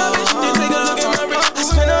 Look at my bitch, then take a look at my wrist. I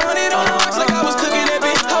spent 100 on the rocks like I was cooking that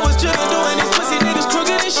bitch. I was jugging doing this pussy niggas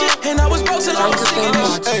crooked and shit. And I was broke till I was sick of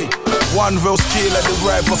that shit. One verse kill at the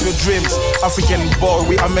ripe of your dreams. African boy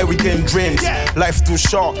with American dreams. Life too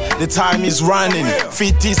short, the time is running.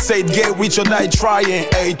 50 said get with your night trying.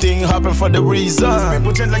 Everything happen for the reason.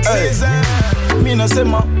 Mina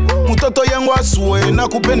sema mtoto yangu asue na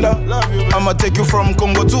kupenda. I'ma take you from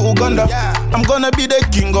Congo to Uganda. I'm gonna be the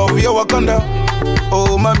king of your Wakanda.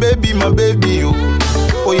 Oh my baby you.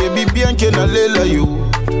 Oh yeah bibi anke na lela you.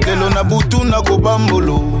 Lelo na butu na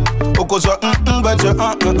kobambolo. Okozwa bacha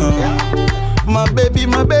My baby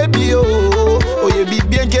oh. Oh yeah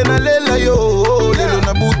bibi anke na lela yo. Lelo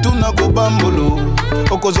na butu na kobambolo.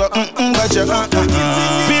 Okozwa bacha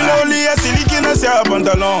Piloli ya siliki na sia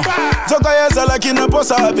pantalon. Zoka ya zalaki na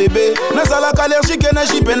posa bébé. Na zalaka allergique na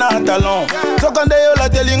jipe na talon. Zoka ndeyo la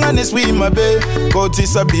telinga ne swi mabe.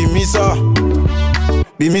 Kotisa bimisa.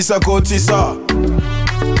 Bimisa kotisa.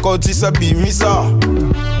 Kotisa bimisa.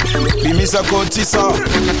 Bimisa kotisa.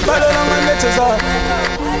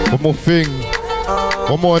 One more thing.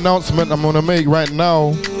 One more announcement I'm gonna make right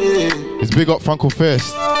now. Is big up Franco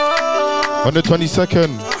Fest. On the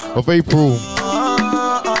 22nd of April.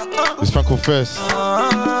 It's Franco Fest.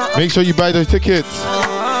 Make sure you buy the tickets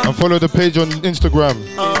and follow the page on Instagram.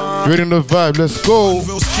 You're in the vibe, let's go.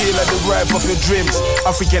 Skill at the ripe of your dreams.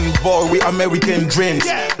 African boy with American dreams.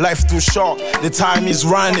 Life too short, the time is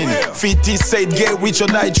running. 50 said get with your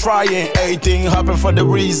night trying. Everything happen for the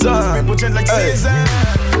reason.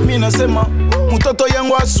 Mina sema mtoto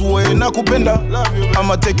yangu asue na kupenda.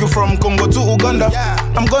 I'ma take you from Congo to Uganda.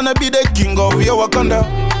 I'm gonna be the king of your Wakanda.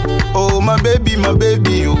 Oh my baby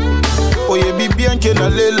you. Oh yeah bibi anke na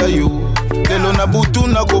lela you. Lelo na butu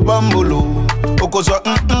na kobambolo. Okozwa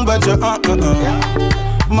bacha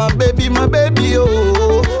My baby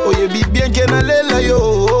oh. Oh yeah bibi anke na lela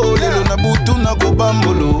yo. Lelo na butu na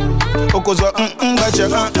kobambolo. Okozwa bacha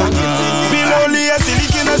Piloli ya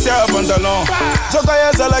siliki na sia pantalon. Zoka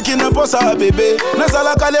ya zalaki na posa bébé. Na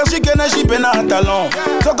zalaka allergique na jipe na talon.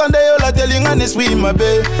 Zoka ndeyo la telinga ne swi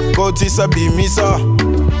mabe. Kotisa bimisa.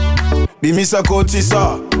 Bimisa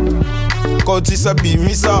kotisa. Kotisa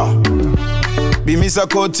bimisa. Bimisa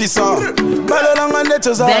kotisa.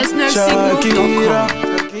 There's no signal.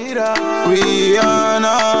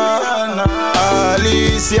 Rihanna,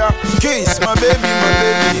 Alice, kiss, my baby,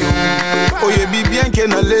 yo. Oh, you be bien que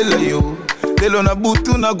na lela, yo. Lelo na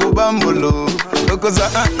butu na go bambolo. Because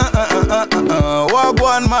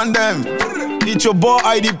Wagwan man them. It's your boy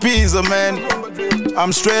IDPs, man.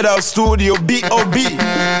 I'm straight out studio, B.O.B.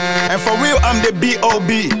 And for real, I'm the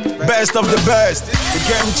B.O.B. Best of the best, the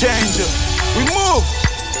game changer. We move.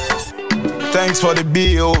 Thanks for the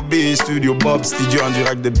B.O.B. Studio Bob Studio en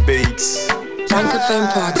direct de Bakes. Franco Fame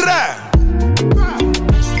Party.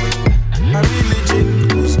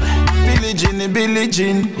 Billie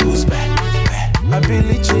Jean, who's back? A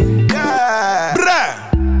Billie Jean, yeah.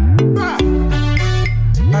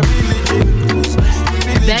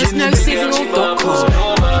 There's no signal.com.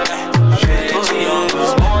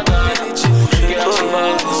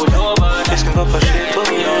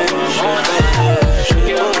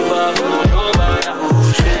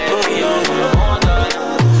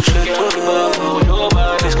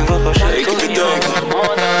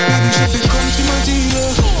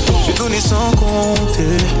 Sans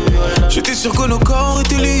compter, j'étais sûr que nos corps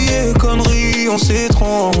étaient liés. Conneries, on s'est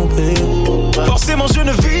trompé. Forcément je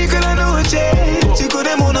ne vis que la nuit. Tu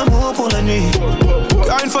connais mon amour pour la nuit.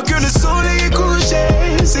 Car une fois que le soleil est couché,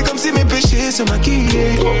 c'est comme si mes péchés se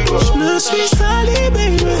maquillaient. Je me suis sali,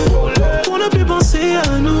 baby, pour ne plus penser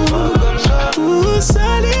à nous.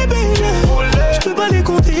 Sali, baby, je peux pas les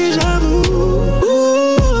compter, j'avoue.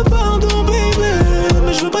 Pardon, baby,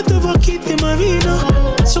 mais je veux pas te voir quitter ma vie, non.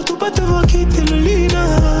 Surtout pas te voir quitter le lit, là.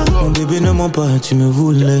 Mon bébé ne ment pas, tu me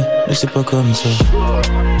voulais, mais c'est pas comme ça.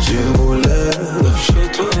 Tu me voulais,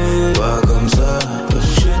 pas comme ça.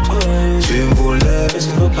 Tu me voulais,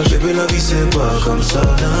 bébé la vie c'est pas comme ça.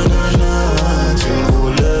 Nanana. Tu me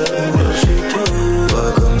voulais,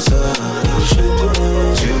 pas comme ça.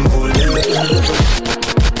 Tu me voulais.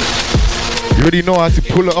 You already know how to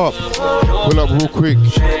pull it up. Pull up real quick.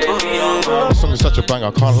 This song is such a banger,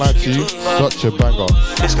 I can't lie to you. Such a banger.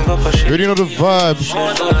 You already know the vibes.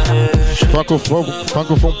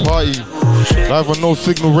 Francophone party. Live on No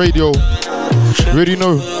Signal Radio. You already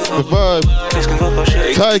know the vibe.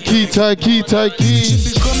 Taiki. J'ai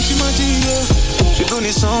fait comme tu m'as dit, j'ai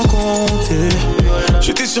donné sans compter.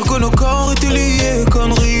 J'étais sûr que nos corps étaient liés.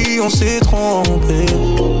 Conneries, on s'est trompé.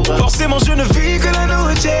 Forcément je ne vis que la nuit.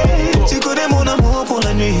 Tu connais mon amour pour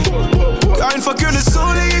la nuit. Car une fois que le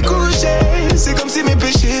soleil est couché, c'est comme si mes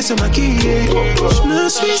péchés se maquillaient. Je me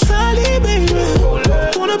suis sali, baby,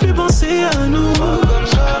 pour ne plus penser à nous.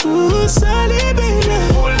 Sali, baby,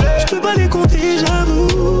 je peux pas les compter, j'avoue.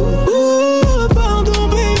 Pardon,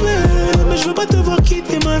 baby, mais je veux pas te voir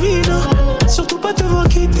quitter ma vie, non. Surtout pas te voir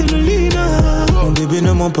quitter le lit, non. Mon bébé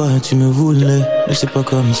ne ment pas, tu me voulais, mais c'est pas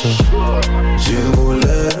comme ça. Tu me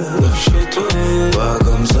voulais, pas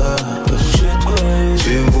comme ça.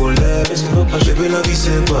 Tu me voulais, bébé la vie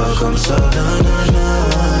c'est pas comme ça. Nanana.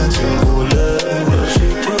 Tu me voulais,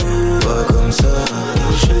 pas comme ça.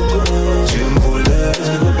 Tu me voulais,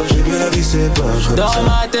 bébé la vie c'est pas comme ça. Dans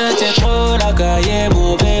ma tête c'est trop la cahier,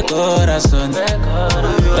 mauvais corazon.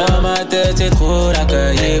 Dans ma tête c'est trop la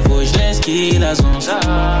cahier, faut que je laisse qui la zonce.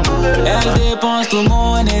 Elle dépense toute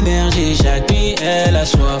mon énergie, chaque nuit elle a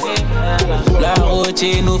soif. La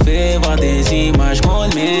routine nous fait voir des images qu'on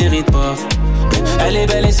ne mérite pas. Elle est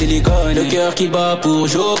belle et silicone, le cœur qui bat pour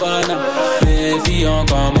Giovanna. Les filles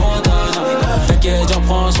encore Montana. T'inquiète, j'en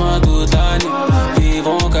prends soin toute l'année.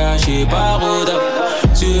 Vivront cachés par Oda.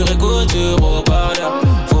 Sur écoute, sur haut-parleur.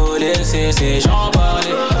 Faut laisser ces gens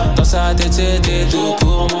parler. Dans sa tête c'était tout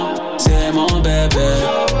pour moi. C'est mon bébé.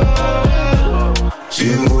 Tu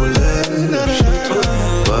me voulais,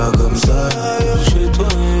 pas comme ça.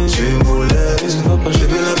 Tu me voulais,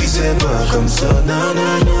 bébé la vie c'est pas comme ça. Nanana.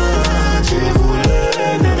 Tu me voulais,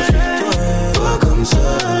 pas comme ça.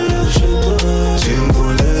 Tu me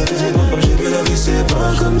voulais, bébé la vie c'est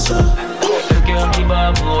pas comme ça. Le cœur qui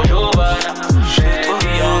bat pour Giovanna. Chez toi,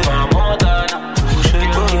 encore Montana. Le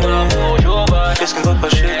cœur qui bat pour Giovanna. Qu'est-ce qu'on va pas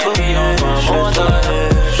chez toi, encore Montana.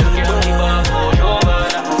 Le cœur qui bat pour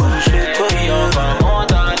Giovanna. Chez toi, encore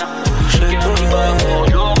Montana. Le cœur qui bat pour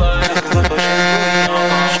Giovanna. Qu'est-ce qu'on va pas chez toi,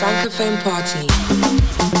 encore Franco Fame Party.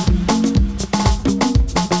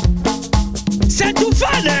 C'est tout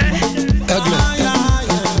fan, hein?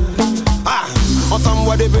 On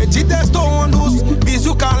s'envoie des petits testos en douce.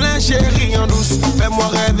 Bisous câlin chérie en douce. Fais-moi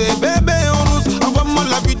rêver bébé en douce. Envoie-moi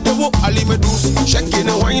la vidéo, allumez douce. Check-in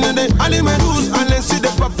et wine and allumez douce. À l'insu de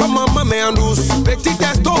papa, maman, mais en douce. Petit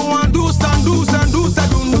testo en douce, en douce, en douce, en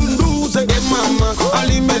douce. Et maman,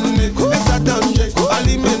 allumez, et ça danger,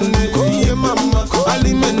 allumez. Et maman,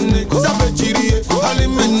 allumez, ça peut tirer,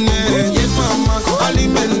 allumez. Et maman,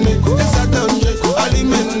 allumez, et ça danger,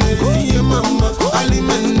 allumez. Et maman,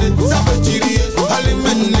 allumez, ça peut tirer.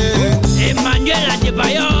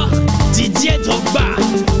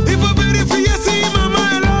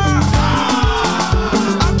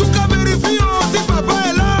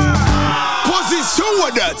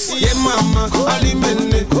 What that? Yeah, mama,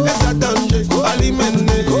 alimene, esa danger,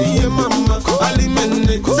 alimene. Yeah, mama,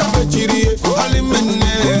 alimene, ça fait tirer, alimene.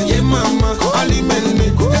 Yeah, mama, alimene,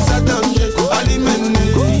 esa danger, alimene.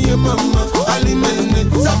 Yeah, mama, alimene,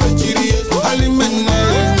 ça fait tirer, alimene.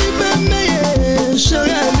 Alimene, chérie,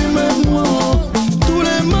 alimene-moi. Tous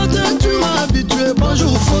les matins, tu m'as habitué.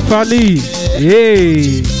 Bonjour, photo. Fali,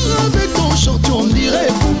 hey. Avec ton short, on dirait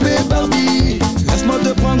poupée Barbie. Laisse-moi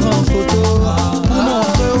te prendre en photo pour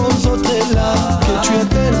montrer aux autres là que tu es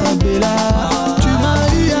bella, bella. Tu m'as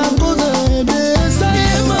eu à cause d'un bébé. Ça y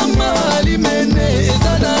est, maman, alimene.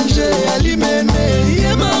 Ça danger, alimene.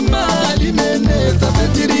 Yeah, maman, alimene. Ça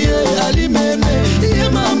fait tirer, alimene. Yeah,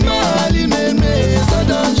 maman, alimene. Ça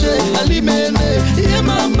danger, alimene. Yeah,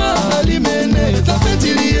 maman, alimene. Ça fait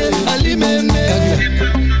tirer, alimene.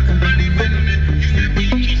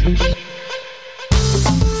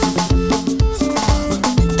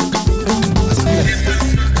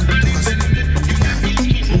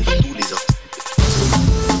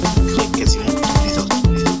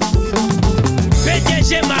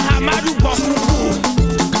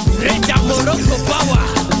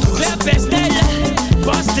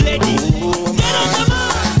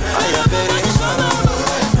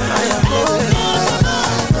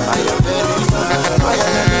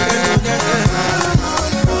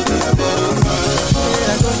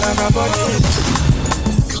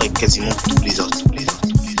 Quasiment tous les autres.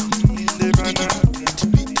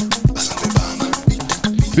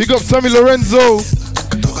 Big up Sammy Lorenzo.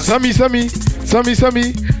 Sammy.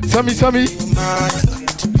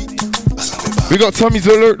 We got Sammy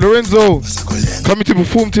Lorenzo coming to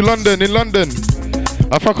perform in London.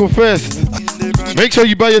 Afako Fest. Make sure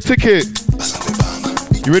you buy your ticket.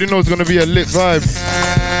 You already know it's gonna be a lit vibe.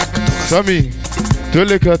 Sammy,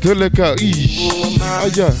 Tuleka.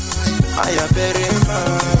 Aja.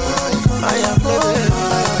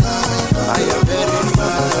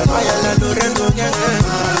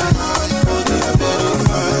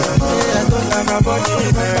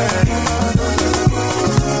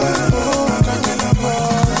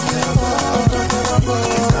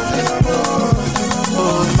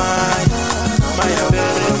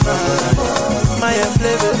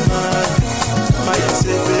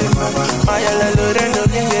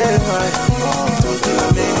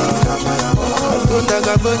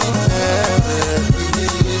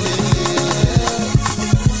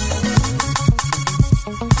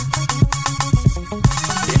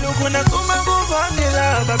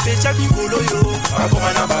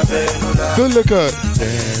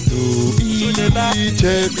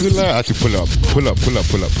 Pull up.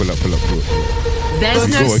 There's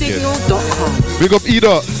no signal.com. Big up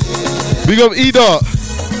E-Dot.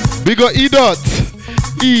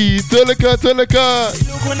 Teleka.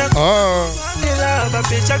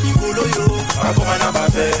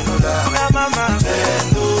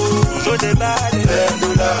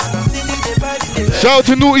 Shout out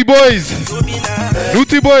to Naughty Boys.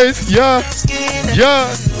 Yeah.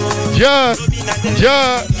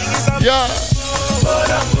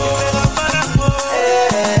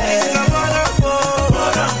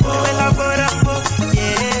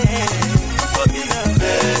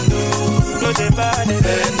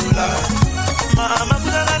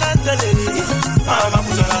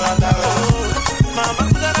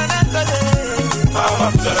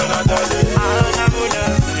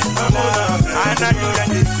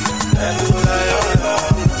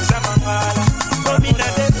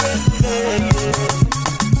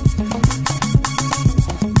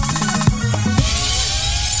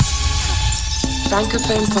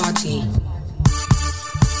 Francophone Party.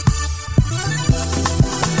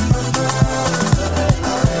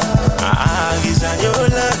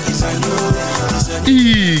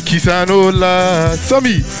 Kisanola,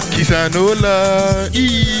 Sammy, Kisanola.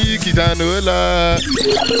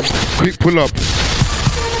 Quick pull up.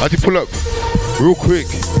 Pull up. Real quick.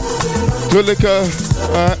 Tuleka,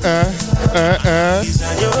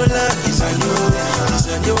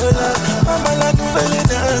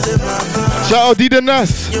 Shout out DJ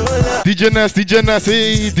Nas.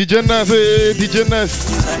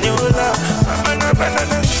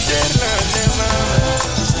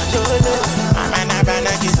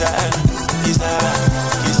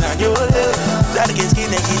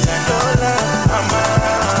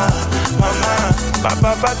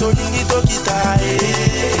 Papa tolingi tokita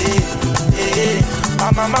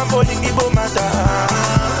mama bolingi bomata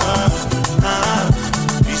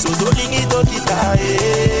biso tolingi tokita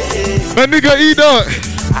my nigga E-Dot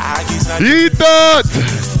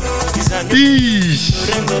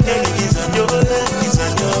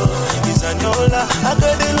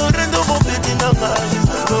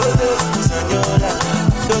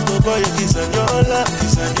boy, Kissanyola,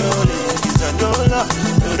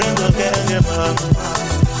 Lorenzo Genge Mama,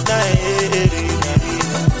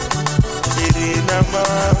 Irina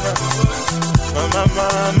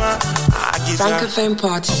Mama, Francophone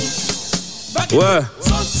Party. Ouais.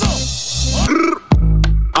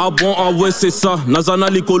 Ah bon, ah ouais, c'est ça. Nazana,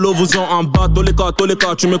 Licolo, vous en bas. Tous les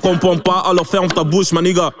cas, tu me comprends pas. Alors ferme ta bouche,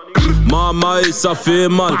 maniga. Mama, et ça fait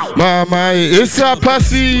mal. Mama, et ça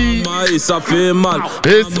passe. Mama, et ça fait mal.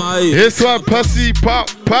 Et ça passe.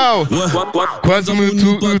 Pow.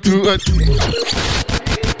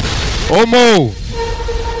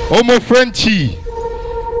 Homo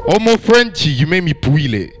Frenchie, you made me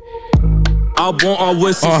brûler. Ah bon, ah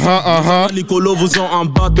ouais, c'est ça. Licolo, vous en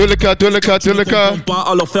bas. Tous les cas. Pas,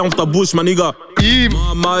 alors ferme ta bouche, maniga.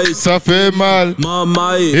 Mama, ça fait mal.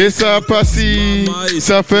 Mama, et ça passe.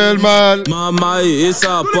 Ça fait mal. Mama, et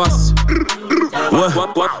ça passe. Ouais,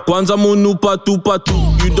 Kwanza mounou patou.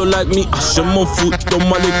 You don't like me, je m'en fous. Dans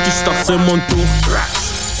ma l'équipe, c'est mon tour.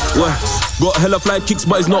 Ouais, got hella fly kicks,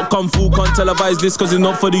 but it's not kung fu. Can't televise this cause it's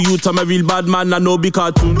not for the youth. I'm a real bad man, I know be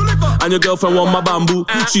cartoon. And your girlfriend want my bamboo.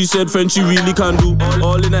 She said French she really can do.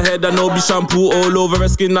 All in her head, I know be shampoo. All over her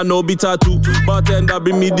skin, I know be tattoo. Bartender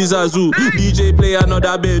bring me this azoo. DJ play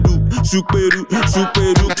another bedu. Shook bedu,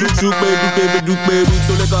 baby.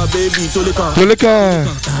 Toleka.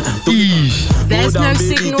 There's no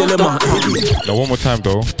signal. No, one more time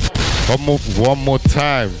though. One more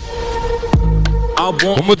time.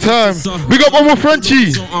 One more time. Big up Homo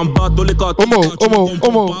Frenchie.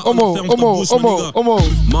 Homo.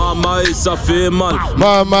 Mama, et ça fait mal.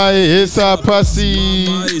 Mama, et ça passe.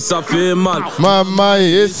 Et ça fait mal. Mama,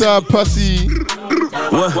 et ça passe.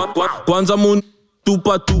 Ouais, Kwanza moun tout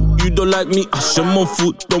patou. You don't like me, je m'en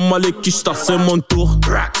fous. Dans ma l'équipe, c'est mon tour.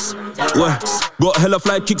 Ouais, got hella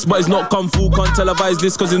fly kicks, but it's not kung fu. Can't televise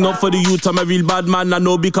this cause it's not for the youth. I'm a real bad man, I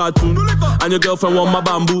know be cartoon. And your girlfriend want my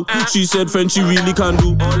bamboo. She said French she really can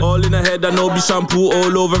do. All in her head, I know be shampoo.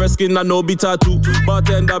 All over her skin, I know be tattoo.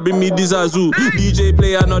 Bartender bring me this azoo. DJ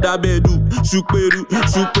play another bedu. Shook bedu,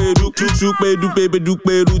 baby.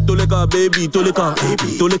 Toleka, baby.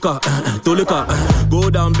 Go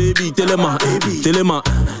down, baby. Telema.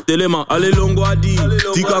 Allez, Longwadi.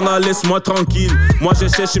 Tikanga, laisse-moi tranquille. Moi, je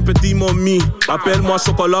cherche une petite momie. Appelle-moi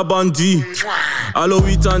Chocolat Bandit. Allo,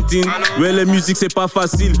 oui, tantine. Ouais, la musique, c'est pas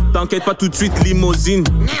facile. T'inquiète pas tout de suite, limousine.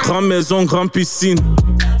 Grande maison, grande piscine.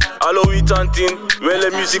 Allo, oui, tantine. Ouais, la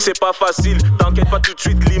musique, c'est pas facile. T'inquiète pas tout de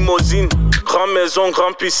suite, limousine. Grande maison,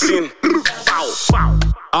 grande piscine.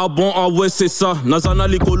 Ah bon, ah ouais, c'est ça. Nazana,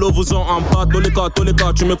 Licolo, vous en bas. Tous les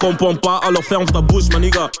cas, tu me comprends pas. Alors ferme ta bouche,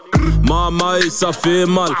 maniga. Mama, et ça fait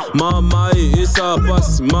mal. Mama, et ça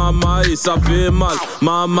passe. Mama, et ça fait mal.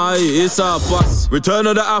 Mama, et ça passe. Return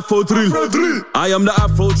of the Afro drill. I am the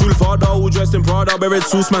Afro drill. Father who dressed in Prada, buried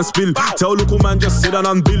suits, man spill. Tell local man just sit down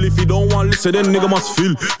and bill. If you don't want listen, then nigga must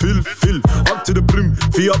fill. Up to the brim.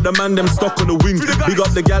 Fee up the man, them stuck on the wing. Big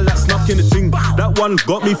up the gal that's snuck in the thing. That one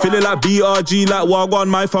got me feeling like BRG, like Wagwan,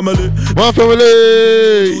 my family.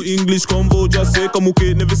 English convo, just say comme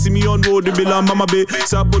ok. Never see me on road, the bill and mama bay.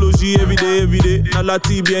 C'est apologie every day. Na la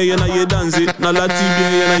bien, y'en a yé danser.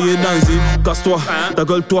 Casse-toi, ta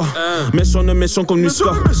gueule toi. Méchant comme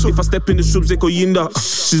Niska. If I step in the shoes, Zeko Yinda.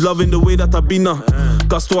 She's loving the way that I been her.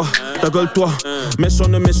 Casse-toi, ta gueule toi.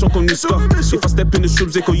 Méchant comme Niska. If I step in the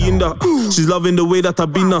shoes, Zeko Yinda. She's loving the way that I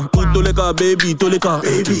been her. Toleka, baby. Toleka.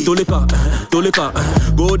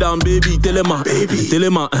 Go down, baby. Telema.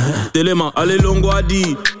 Allez,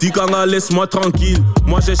 Longwadi. Tikanga, laisse-moi tranquille.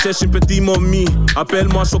 Moi, je cherche une petite momie.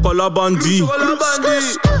 Appelle-moi Chocolat Bandit.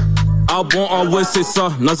 Ah bon, ah ouais, c'est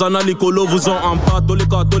ça. Nazana, Licolo, vous en bas. Tous les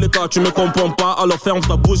cas, tu me comprends pas. Alors ferme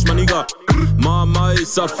ta bouche, maniga. Mama, et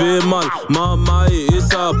ça fait mal. Mama, et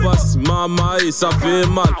ça passe. Mama, et ça fait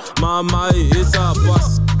mal. Mama, et ça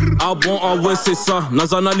passe. Ah bon, ah ouais, c'est ça.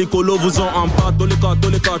 Nazana, Licolo, vous en bas. Tous les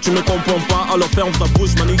cas, tu me comprends pas. Alors ferme ta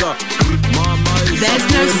bouche, maniga. Mama, et ça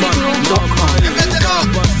fait mal. Mama, et ça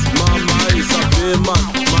passe. Mama, et ça fait mal.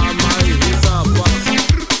 Mama, et ça passe.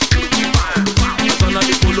 Nazana,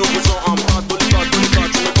 Licolo, vous en bas. Tous les cas,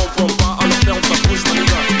 tu me comprends pas. Alors ferme ta bouche,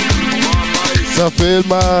 maniga. Ça fait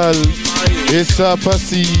mal. Et ça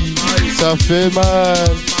passe. Ça fait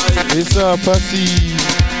mal. Et ça passe.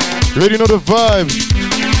 You already know the vibe.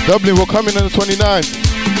 Dublin, we're coming on the 29th.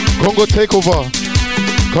 Congo Takeover.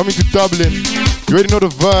 Coming to Dublin. You already know the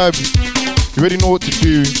vibe. You already know what to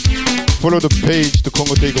do. Follow the page, the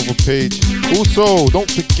Congo Takeover page. Also, don't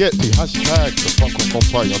forget to hashtag the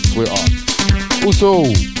Francophone Party on Twitter. Also,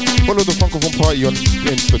 follow the Francophone Party on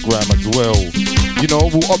Instagram as well. You know,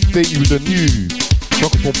 we'll update you with the new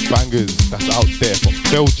Francophone bangers that's out there from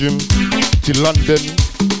Belgium to London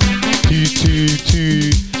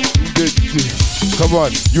Come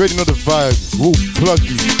on, you already know the vibe. We'll plug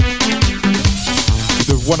you.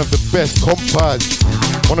 One of the best compas,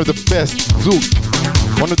 one of the best zouk,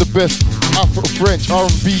 one of the best Afro-French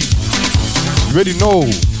R&B. You already know.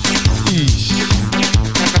 Eesh.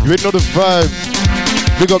 You already know the vibe.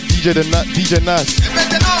 Big up DJ Nas. DJ Nas.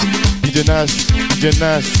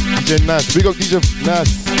 Big up DJ Nas.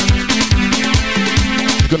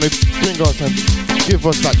 He's gonna bring us and give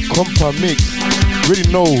us that compa mix. You already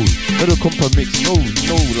know. Not a compa mix. No.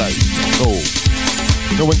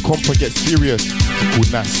 You know when compa gets serious, it's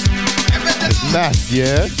called Nas. It's Nas,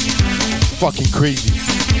 yeah? It's fucking crazy.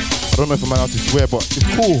 I don't know if I'm allowed to swear, but it's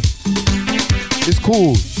cool. It's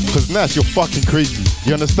cool. Because Nas, you're fucking crazy.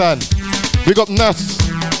 You understand? Big up Nas.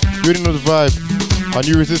 You already know the vibe. Our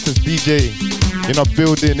New Resistance DJ in the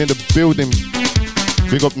building.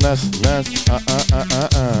 Big up Nas.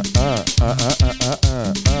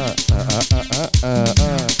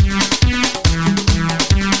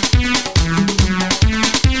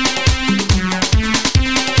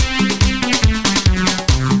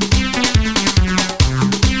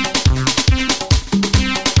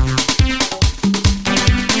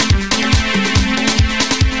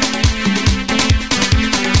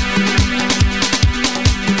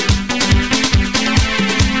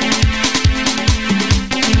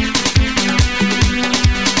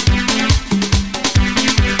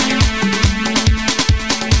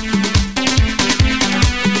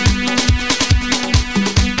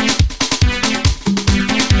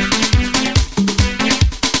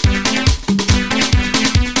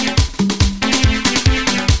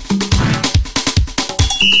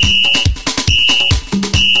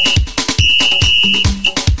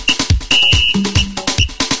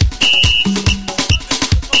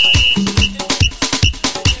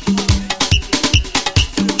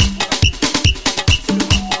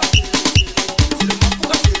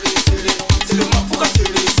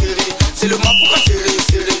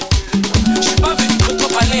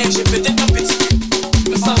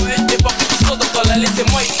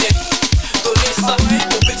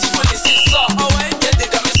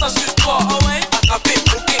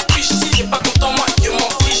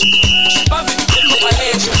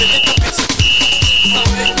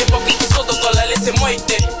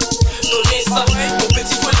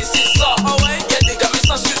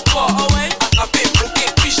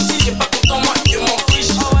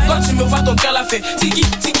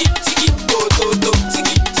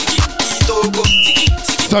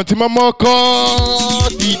 Santimamoko,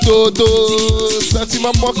 Titoto,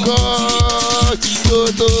 Santimamoko,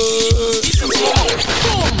 Titoto.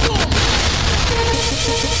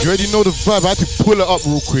 You already know the vibe. I had to pull it up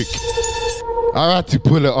real quick. You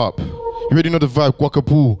already know the vibe,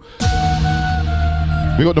 Guacapoo.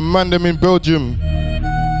 We got the man them in Belgium.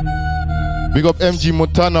 Big up MG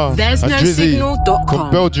Montana There's and no Drizzy signal.com.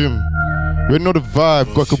 from Belgium. You already know the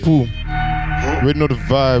vibe, Guacapoo. You already know the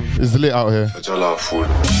vibe. It's lit out here.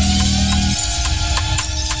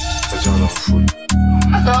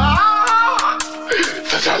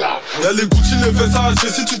 Y'a les Gucci, les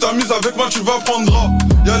Versace, si tu t'amuses avec moi tu vas prendre.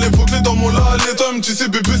 Y'a les bouclés dans mon la, les tomes, tu sais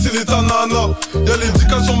bébé c'est les tananas. Y'a les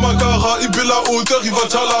dicas sur ma cara, il la hauteur, il va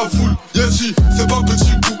déjà la foule. Y'a dit, c'est pas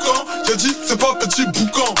petit boucan, j'ai dit, c'est pas petit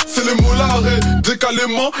boucan. C'est les molards,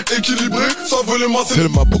 décalément, équilibré, sans volement. C'est le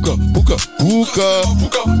mabouka, bouka.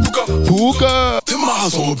 T'es marrant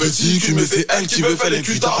son petit cul, mais c'est elle qui veut faire les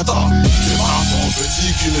cuitata. T'es marrant son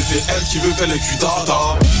petit cul, mais c'est elle qui veut faire les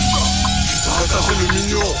cuitata. Ça c'est le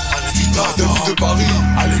mignon, t'es vite de Paris,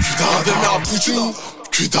 allez putain, viens mais à Pouchou.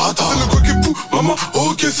 Cuitata, c'est le coquepou, maman,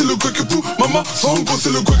 ok c'est le coquepou, maman, Sango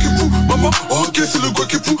c'est le coquepou, maman, ok c'est le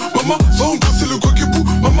coquepou, maman, Sango c'est le coquepou,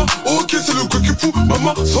 maman, ok c'est le coquepou,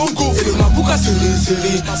 maman, Sango. C'est le mabouka serré,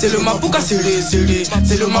 c'est le mabouka serré,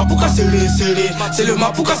 c'est le mabouka serré, c'est le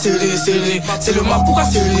mabouka serré, c'est le mabouka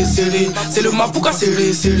serré, c'est le mabouka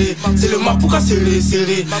serré, c'est le mabouka serré,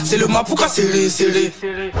 c'est le mabouka serré.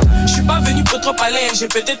 J'suis pas venu pour trop parler, j'ai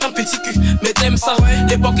peut-être un petit cul, mais t'aimes ça.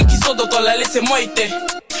 Les banques qui sont dans ton lait, c'est moi et t'es.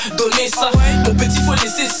 Donnez ça, mon petit faut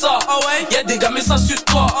laisser ça. Y'a des gars mais ça sur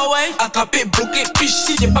toi. Attrapé, bloqué, piche.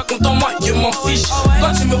 Si t'es pas content moi je m'en fiche.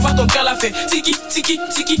 Quand tu me vois ton cœur la fait tiki tiki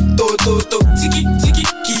tiki to tiki tiki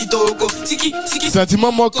kitoko tiki tiki.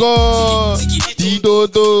 Sentiment moko,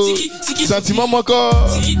 Tidodo. Sentiment moko,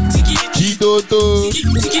 Tidodo. You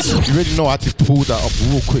already know I had to pull that up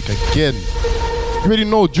real quick again. You already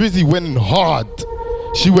know Drizzy went in hard.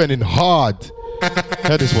 She went in hard.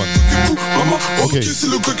 Hear this one. Maman, ok, c'est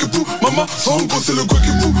le quoi qui pou. Maman, Sango, c'est le quoi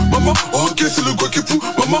qui pou. Maman, ok, c'est le quoi qui pou.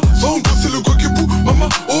 Maman, Sango, c'est le quoi qui pou. Maman,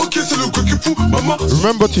 ok, c'est le quoi qui pou. Maman.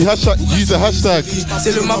 Remember to use the hashtag.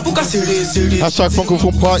 C'est le mapouka serré, serré. Hashtag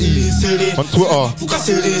Francophone Party on Twitter.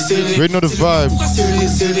 We know the vibe.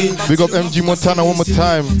 Big up MG Montana one more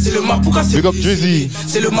time. Big up Drizzy.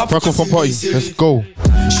 Francophone Party. Let's go.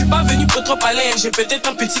 Je suis pas venu pour trop parler, j'ai peut-être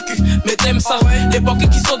un petit cul, mais t'aimes ça. Les banques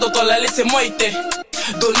qui sont dans ton allée, c'est moi et t'es.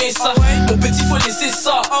 Donnez ça, mon petit faut laisser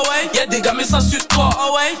ça. Y'a des gamins ça sur toi.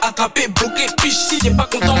 Attraper, bloquer, piche. Si t'es pas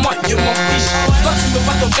content, moi je m'en fiche. Quand tu veux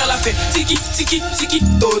pas ton cœur la fait. Tiki, tiki, tiki,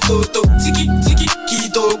 to, to, to. Tiki, tiki,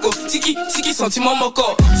 kitoko. Tiki, tiki, sentiment mon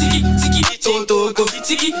corps. Tiki, tiki, to, to, to.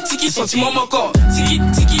 Tiki, tiki, sentiment mon corps. Tiki,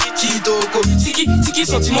 tiki, kitoko. Tiki, tiki,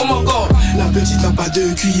 sentiment mon corps. La petite n'a pas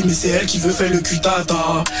de cuit, mais c'est elle qui veut faire le cul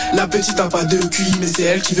tata. La petite n'a pas de cuit, mais c'est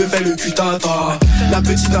elle qui veut faire le cul tata. La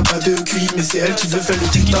petite n'a pas de cuit, mais c'est elle qui veut faire le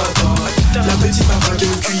tic-tata. La petite n'a pas de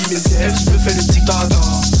cuit, mais c'est elle qui veut faire le tic-tata.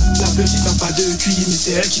 La petite n'a pas de cuit, mais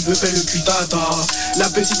c'est elle qui veut faire le cul-tata. La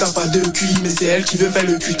petite n'a pas de cuit, mais c'est elle qui veut faire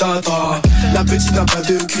le cul-tata. La petite n'a pas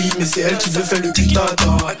de cuit, mais c'est elle qui veut faire le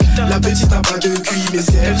cul-tata. La petite n'a pas de cuit, mais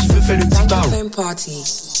c'est elle qui veut faire le tic-tata.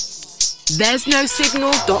 There's no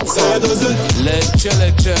signal.com.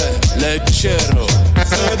 Leggero.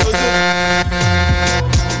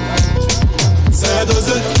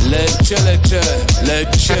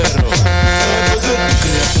 Leggero.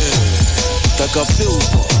 T'as capté ou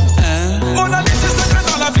pas? On a des secrets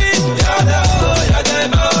dans la vie. Y'a des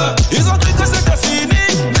morts. Ils ont cru que c'était fini.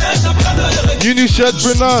 Mais je prends de les regrets. Unished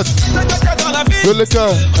Bernard. Le leca.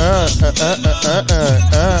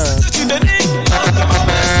 Tu bénis.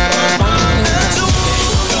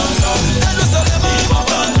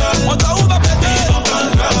 On t'a où va péter.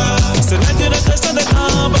 Ce n'est qu'une question de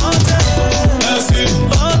temps. Merci.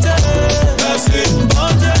 Merci.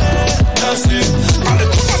 Merci. Allez,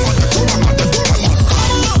 tout le monde.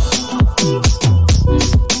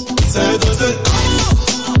 C'est dosé.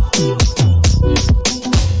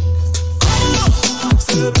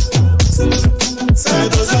 C'est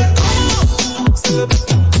dosé.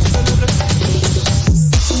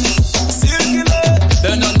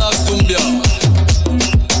 Benanas Tumbia.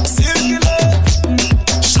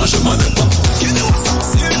 Changement de pas.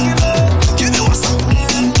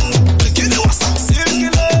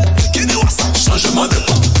 Changement de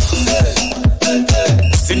pas.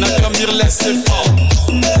 Sénateur Mirlet, c'est fort.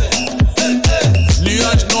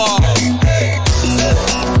 Nuage noir.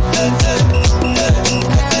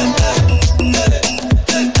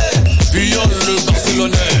 Puyol le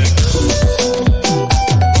Barcelonais.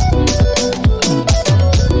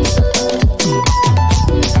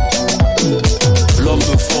 L'homme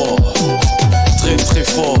fort, très très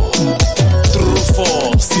fort, trop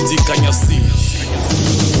fort, Sidi Kanyasi.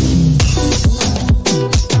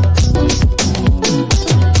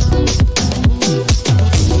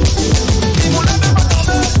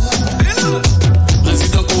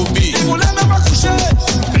 Président Kobi,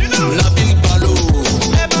 Nabil Balo.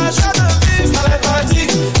 Mais ma joie de vivre, ça les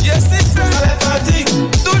fatigue. Yes, c'est fait, ça les fatigue.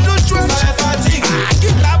 Toujours jouer, ça les fatigue.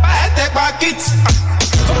 Quitte là-bas, et t'es pas quitte.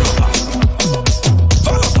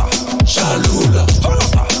 Chaloula.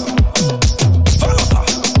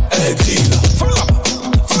 Aigrila.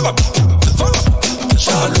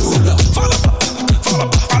 Chaloula.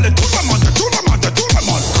 Allez, tout le monde.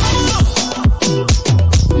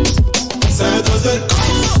 C'est dosé.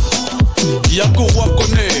 Yako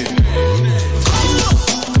Wakone.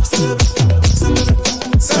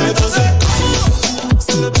 C'est dosé.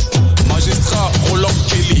 Magistrat Roland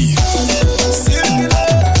Kelly.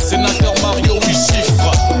 Sénateur Mario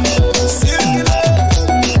Wichifra.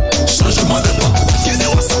 Changement de pas.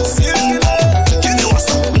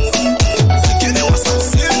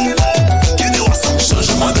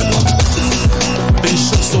 Changement de pas.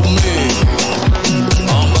 Bishop Sommet.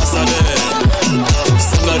 Ambassadeur.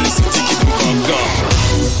 Sanari City Kipukaka.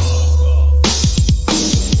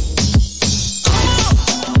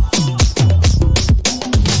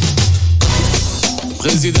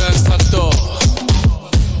 Président Extractor.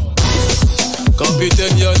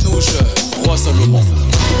 Capitaine Yanouche. Roi Salomon.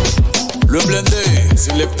 Le blindé,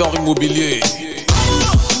 c'est Lector Immobilier.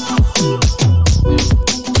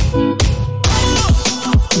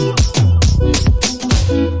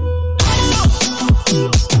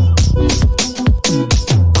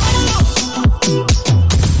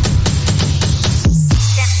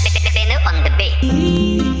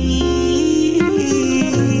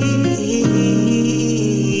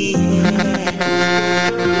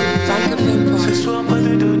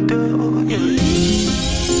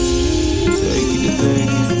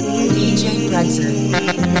 DJ Bradson.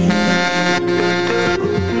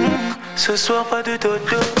 Ce soir pas de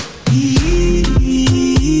dodo.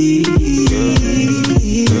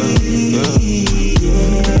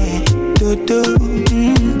 Dodo.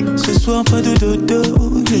 Ce soir pas de dodo.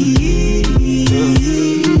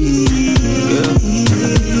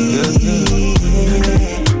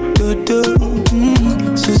 Dodo.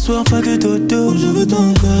 Ce soir pas de dodo. Je veux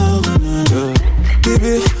ton corps.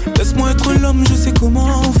 Bébé, laisse-moi être l'homme, je sais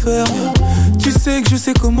comment faire. Tu sais que je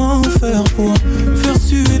sais comment faire pour faire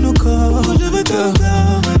suer nos corps. Je veux ton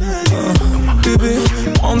corps. Bébé,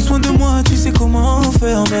 prendre soin de moi, tu sais comment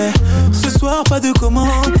faire. Mais ce soir, pas de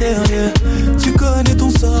commentaires, yeah. Tu connais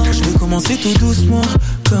ton sort, je vais commencer tout doucement.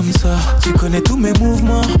 Comme ça, tu connais tous mes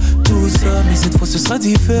mouvements. Tout ça, mais cette fois ce sera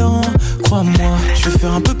différent. Crois-moi, je vais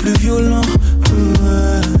faire un peu plus violent.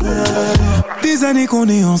 Des années qu'on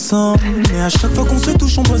est ensemble, mais à chaque fois qu'on se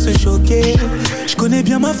touche on doit se choquer. Je connais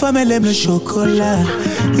bien ma femme, elle aime le chocolat.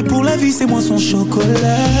 Et pour la vie c'est moi son chocolat.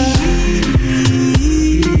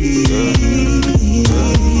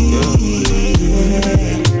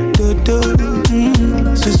 Dodo,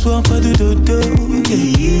 ce soir pas de dodo.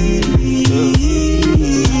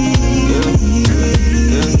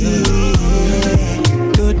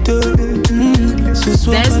 Dodo, ce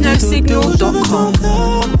soir pas de dodo.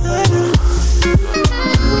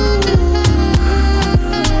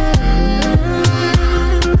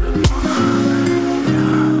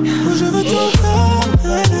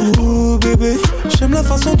 Oh bébé, j'aime la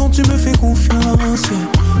façon dont tu me fais confiance.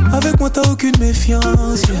 Avec moi t'as aucune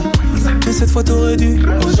méfiance. Mais cette fois t'aurais dû.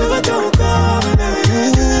 Oh je veux ton corps.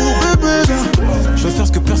 Oh bébé, je veux faire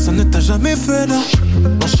ce que personne ne t'a jamais fait là.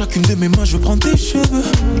 Dans chacune de mes mains je veux prendre tes cheveux.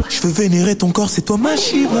 Je veux vénérer ton corps, c'est toi ma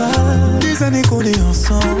Shiva. Des années qu'on est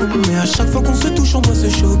ensemble, mais à chaque fois qu'on se touche on doit se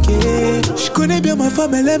choquer. Je connais bien ma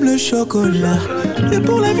femme, elle aime le chocolat. Et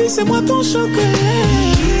pour la vie c'est moi ton chocolat.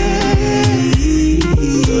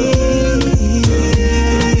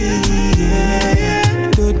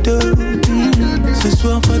 Dodo, ce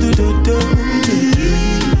soir pas de dodo.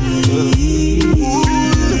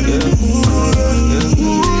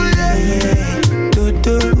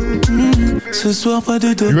 Dodo, ce soir pas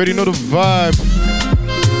de dodo. You already know the vibe.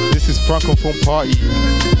 This is Francophone Party.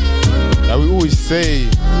 Now we always say,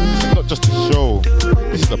 this is not just a show,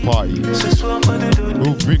 this is a party.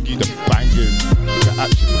 We'll bring you the bangers, the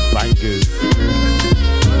actual bangers.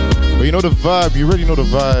 But you know the vibe, you already know the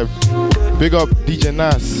vibe. Big up DJ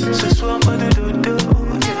Nas. She's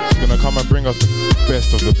gonna come and bring us the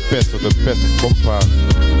best of the best of the best of compa,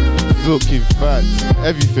 Silky Fat,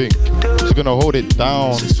 everything. She's gonna hold it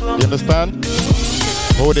down. You understand?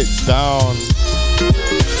 Hold it down.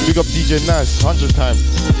 Big up DJ Nas 100 times.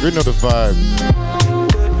 You know the vibe.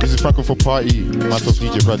 This is Francophone Party. Myself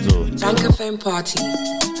DJ Bradzo. Francophone Party.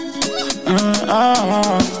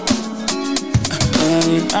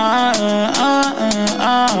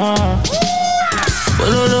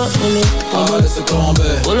 Ololo, olo, olo, laisse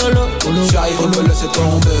tomber. Ololo, olo, j'arrive, me laisser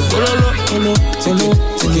tomber. Ololo, olo, olo,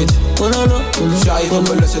 ololo, olo, j'arrive,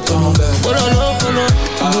 me laisser tomber. Ololo, olo,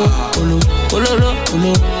 olo, ololo,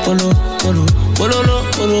 olo, olo, olo, ololo,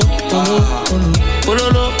 olo, olo,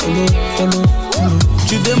 ololo, olo.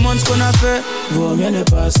 Tu demandes ce qu'on a fait, vaut mieux ne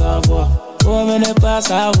pas savoir. Vaut mieux ne pas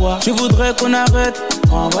savoir. Je voudrais qu'on arrête.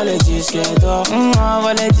 Envoie les disques d'or,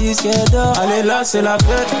 envoie les disques d'or. Allez là c'est la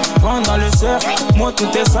fête, rentre dans le cercle. Moi tout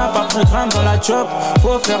est simple, après grimpe dans la chop.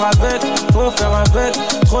 Faut faire avec,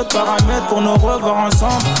 trop de paramètres pour nous revoir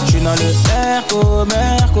ensemble. J'suis dans le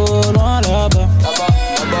Merco, loin là-bas.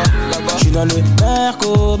 J'suis dans le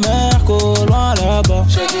Merco, loin là-bas.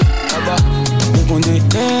 Les condés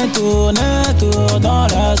tournent dans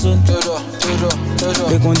la zone.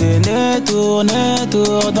 Les condés tournent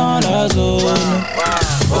dans la zone.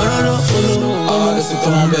 Ololo, olo, olo, laissez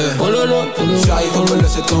tomber. Ololo, olo, j'arrive, me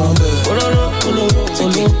laisser tomber. Ololo, olo,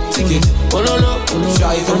 take it. Ololo, olo,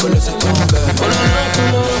 j'arrive, me laisser tomber.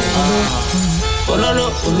 Ololo,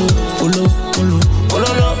 olo, olo, olo,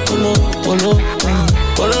 ololo, olo, olo,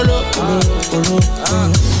 ololo, olo,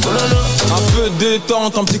 un peu de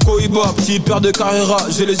détente, un petit cohiba, petit père de Carrera,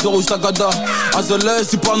 j'ai les euros Sagada. Azolès,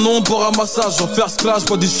 c'est pas non pour un massage. J'en fais splash,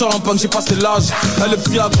 bois du champagne, j'ai passé l'âge. Elle est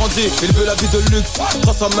petit a grandi, il veut la vie de luxe.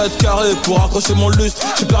 300 mètres carrés pour accrocher mon lustre.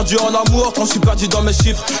 J'ai perdu en amour quand je suis perdu dans mes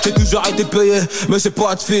chiffres. J'ai toujours été payé, mais j'ai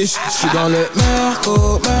pas de fiche. J'suis dans le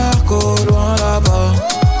Merco, loin là-bas.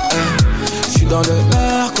 J'suis dans le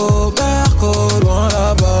Merco, loin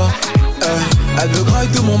là-bas. Elle veut grailler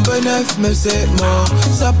de mon bénéf, mais c'est mort.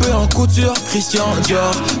 Ça peut en couture, Christian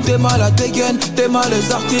Dior. T'es mal à dégaine, t'es mal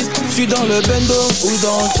les artistes. J'suis dans le bendo ou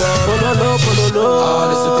dans le top. Pololo, pololo, ah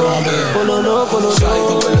laissez tomber. Pololo, pololo, j'arrive,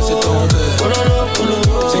 on peut laisser tomber. Pololo, pololo,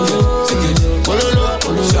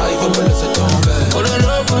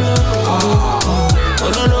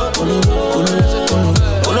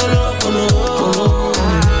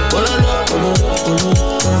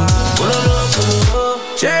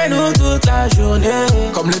 journée.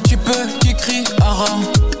 Comme le type qui crie Ara.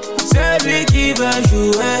 C'est lui qui va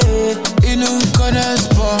jouer. Ils nous connaissent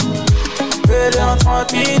pas. Fais-le en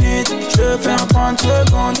 30 minutes, je fais en 30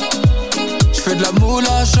 secondes. J'fais de la moule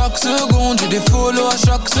à chaque seconde, j'ai des follow à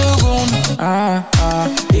chaque seconde.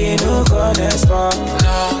 Ils nous connaissent pas.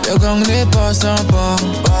 Le gang n'est pas sympa.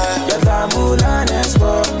 Y'a de la moula, n'est-ce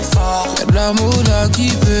pas? Y'a de la moula qui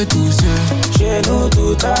fait tousser. Chez nous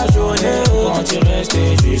toute la journée, on t'y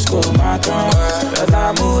resté jusqu'au matin. Y'a de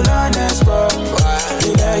la moula, n'est-ce pas?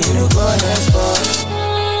 Les gars, ils nous connaissent pas.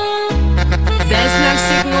 There's no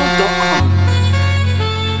signal.com.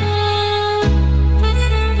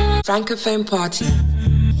 Francophone Party.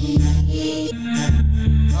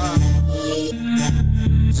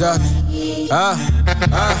 Zat, la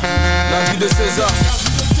vie de César,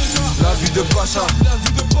 la vie de Pacha.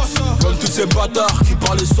 Comme tous ces bâtards qui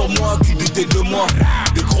parlaient sur moi, qui doutaient de moi.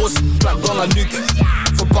 Des grosses plaques dans la nuque.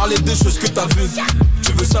 Faut parler des choses que t'as vues.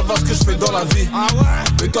 Tu veux savoir ce que je fais dans la vie.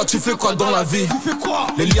 Mais toi tu fais quoi dans la vie?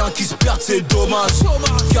 Les liens qui se perdent c'est dommage.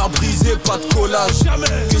 Car brisé, pas de collage.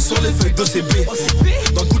 Que sur les feuilles d'OCB.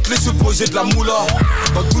 Dans toutes les suppos j'ai de la moula.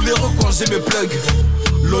 Dans tous les recoins j'ai mes plugs.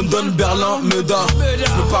 London, Berlin, Meda.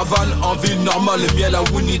 J'peux pas vanne en ville normale. Les miel à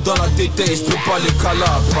Winnie dans la tête. J'peux pas les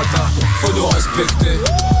calas, pata. Faut nous respecter.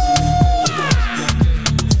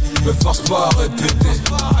 Me force pas à répéter.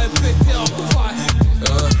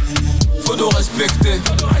 Faut nous respecter.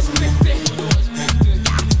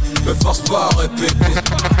 Me force pas à répéter.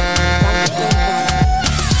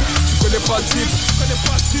 Tu connais pas le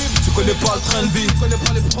type, tu connais pas le train de vie.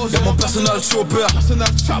 Y'a mon personal shopper,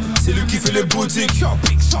 c'est lui qui fait les boutiques.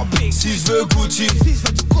 Si je veux Gucci,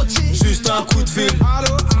 juste un coup de fil.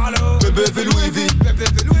 Bébé veut Louis V,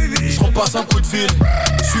 je repasse un coup de fil.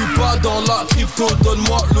 J'suis pas dans la crypto,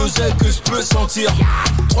 donne-moi l'oseille que j'peux sentir.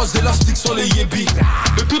 3 élastiques sur les yébis.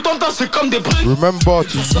 De tout en temps c'est comme des briques. Remember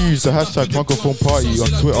to use the hashtag Francophone Party on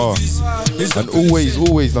Twitter. And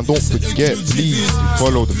always, and don't forget, please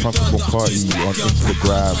follow the Francophone Party on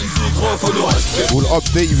Instagram. We'll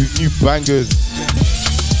update you with new bangers,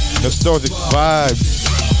 nostalgic vibes.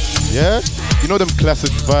 Yeah? You know them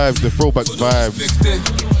classic vibes, the throwback vibes.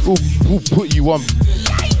 We'll put you on.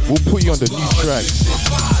 We'll put you on the new tracks.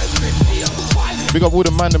 Big up all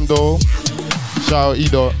the man them though. Shout out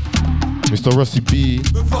Edo, Mr. Rusty B,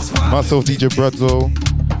 myself DJ Bradzo,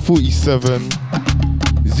 47,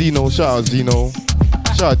 Zeno, shout out Zeno,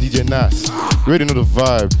 shout out DJ Nas. You already know the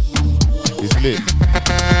vibe. It's lit.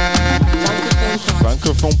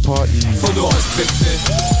 Francophone Party. Faut nous respecter.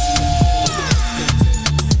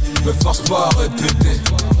 Me force pas à répéter.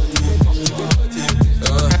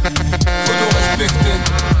 Faut nous respecter.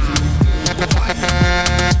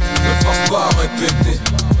 Me force pas à répéter.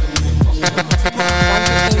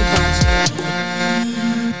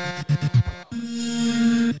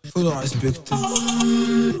 Faut nous respecter.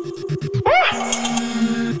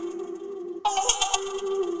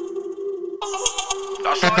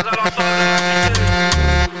 La chose à la fin.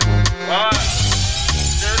 Ouais,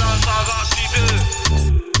 c'est la sagacité.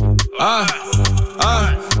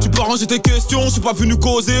 Tu peux ranger tes questions, je suis pas venu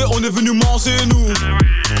causer, on est venu manger nous.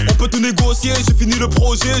 On peut tout négocier, j'ai fini le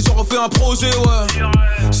projet, j'ai refait un projet, ouais.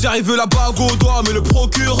 J'ai arrivé la bague au doigt, mais le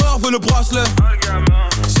procureur veut le bracelet.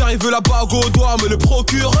 J'ai arrivé la bague au doigt, mais le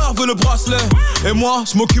procureur veut le bracelet. Et moi,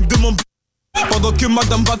 je m'occupe de mon pendant que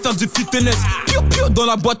madame va faire du fitness. Piou piou dans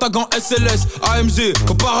la boîte à gants SLS. AMG,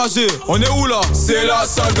 comparagé, on est où là? C'est la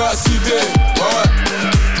sagacité, ouais.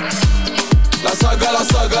 La saga,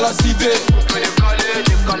 la cité. On peut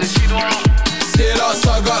décaler chinois. C'est la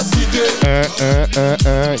sagacité.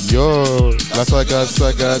 Yo, la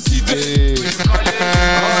sagacité.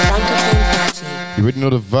 You already know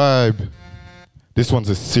the vibe. This one's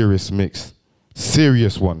a serious mix.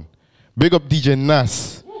 Serious one. Big up DJ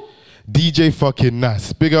Nas. DJ fucking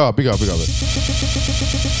Nas. Big up. The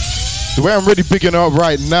way I'm really bigging up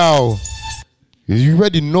right now is you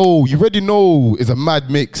already know it's a mad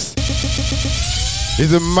mix.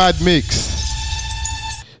 It's a mad mix.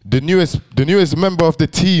 The newest member of the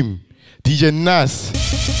team, DJ Nas.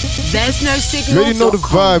 There's no signal. You already know the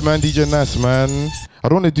vibe, man, DJ Nas, man. I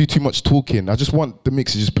don't want to do too much talking. I just want the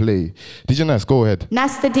mix to just play. DJ Nas, go ahead.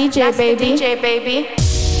 Nas the DJ, baby.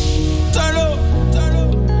 Turn up.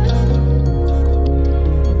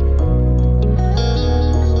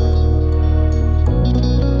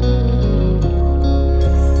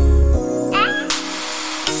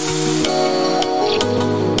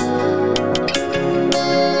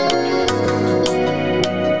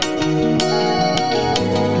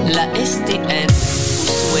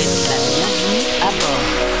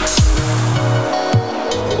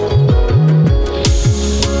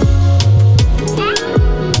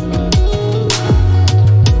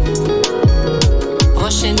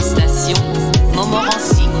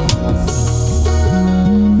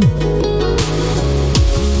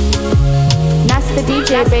 Nasty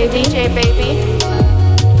DJ baby,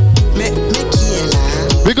 Mais qui est là?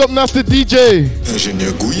 Big up Nasty DJ.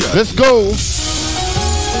 Ingénieur Gouya. Let's go.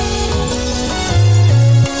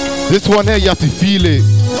 This one here, you have to feel it.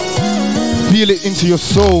 Feel it into your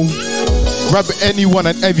soul. Grab anyone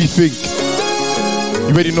and everything.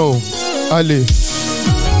 You already know. Allez.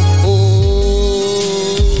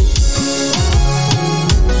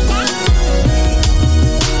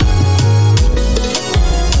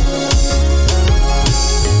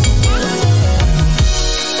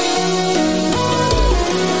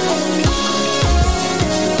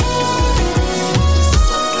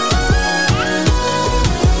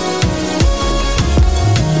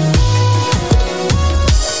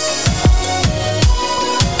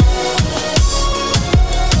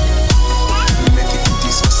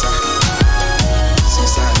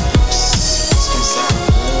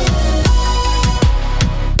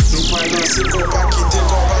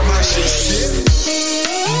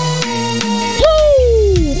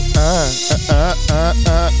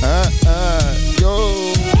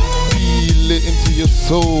 Yo, feel it into your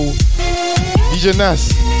soul. DJ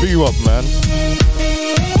Nas, big you up, man.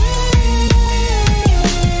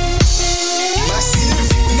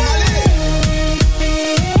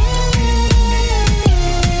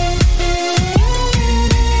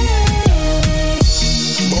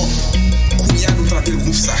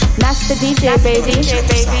 That's the DJ baby.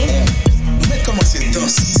 Nous mettons commencer à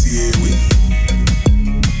danser, oui.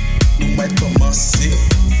 Nous mettons commencer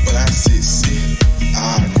à brasser à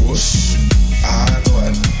gauche, à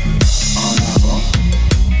droite, en avant,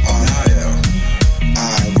 en arrière, à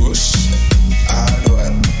gauche, à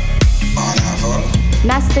droite, en avant.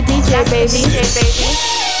 That's the DJ baby.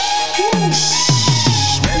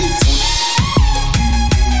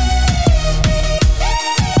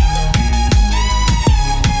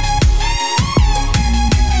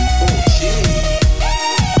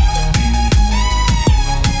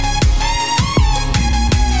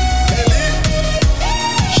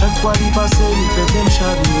 Fois d'y passer, il fait qu'elle me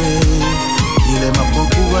chavouer. Il aime à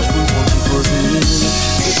prendre courage pour me poser.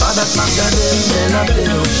 C'est pas d'être m'a regardé, mais la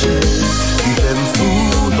dénoché. Il fait me fou,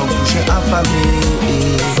 t'en coucher affamé.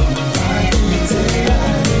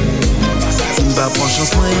 Si m'ba prend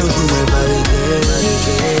chance, moi, je vous vais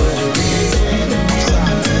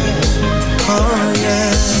oh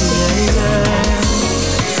yeah, yeah, yeah.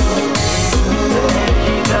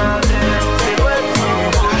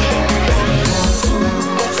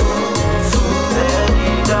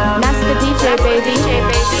 That's the DJ baby.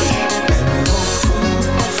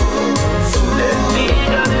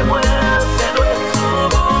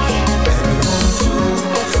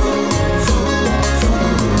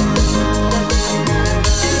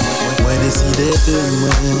 Moi décidé de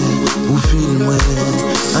moi, ou film moi,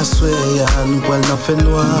 à souhait à nous poil dans fait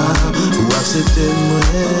noir, ou accepter moi,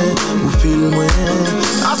 ou film moi,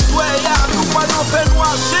 à souhait à nous poil dans fait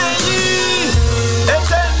noir, chérie,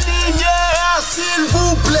 éteignez s'il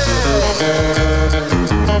vous plaît.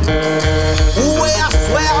 Où est à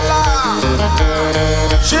souhait là,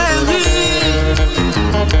 chérie,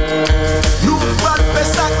 nous poil fait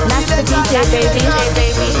ça. That's the DJ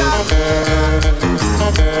baby.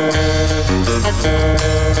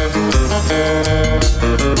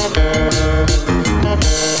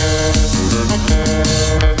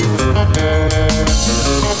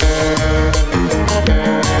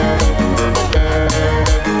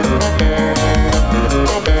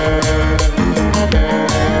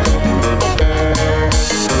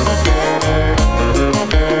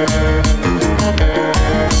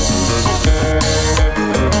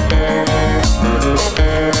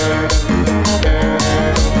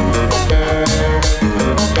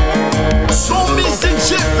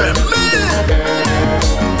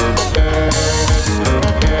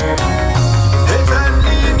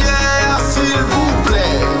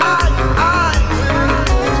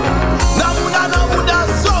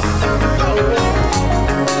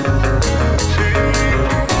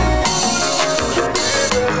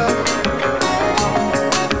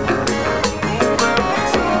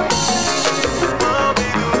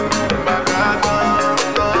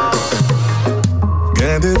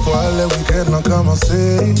 Des fois le week-end a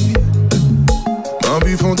commencé.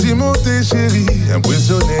 Envie font-ils monter chérie.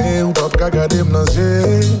 Impressionné ou pas qu'à garder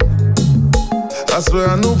m'nager. À ce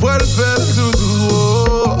moment nous pourrons le faire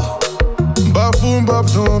toujours. Bafou m'bap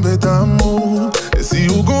tomber d'amour. Et si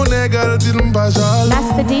vous connaissez gal dis-le pas jaloux.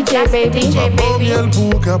 That's the DJ baby. Ma miel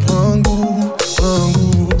pour qu'à prendre goût.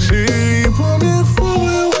 Chérie, première fois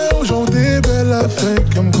ouais aujourd'hui belle affaire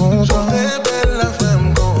qui me content.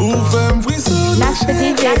 Ou femme frissonne. That's the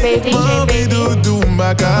DJ baby. Doudou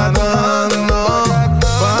macanana.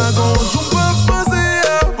 Pas grand jour pas passer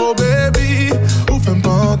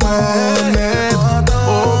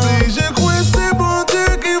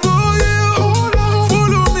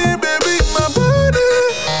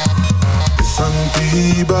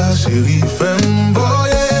chérie, fais-moi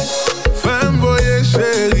voyer,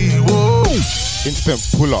 chérie, wow. Instant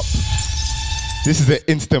pull up. This is an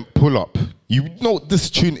instant pull up. You know this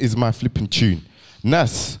tune is my flipping tune.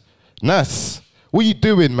 Nas, what you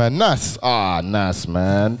doing, man? Nas, Nas,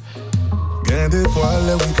 man. Gain des fois,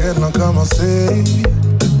 les week-ends ont commencé.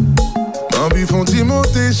 Envie font-ils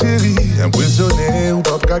monter, chérie. Impressionné ou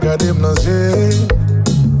pas qu'à garder m'nager.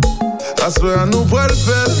 Assoir nous pour le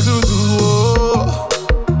faire toujours.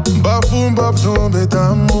 Bafou, baf tomber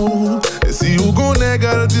d'amour. Et si vous connaissez,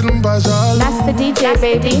 gardez-le pas jaloux. That's the DJ,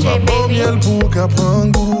 baby. Pas miel pour qu'à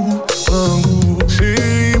prendre goût.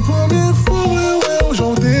 Chérie, première fois, ouais,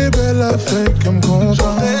 aujourd'hui, belle affaire qui me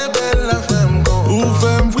content. Ou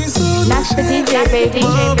femme frissonne. That's the DJ, baby.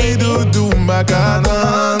 Envie de doudou,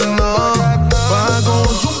 macana. Pas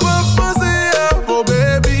grand-chose, pas passer à vos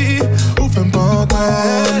baby. Ou femme pas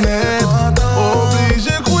connaître.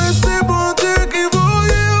 Obligé de couer, c'est bon Dieu qui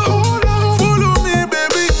voyait. Follow me,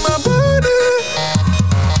 baby, ma body.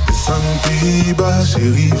 Descends bas,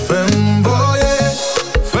 chérie, femme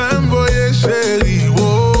voyer, chérie,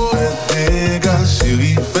 wow. Fais des gars,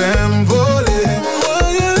 chérie, femme voler.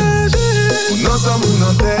 Ou non, ça mou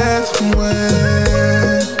dans tête,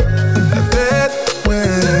 ouais. La tête,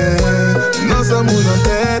 ouais. Non, ça mou dans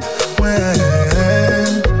tête, ouais.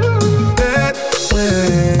 Tête,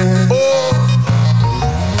 ouais. Oh,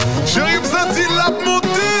 chérie, me sentis la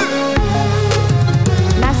montée.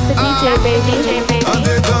 That's the DJ, baby. En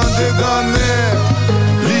dedans,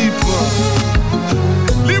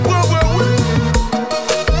 libre, ouais, oui.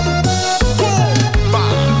 Combat.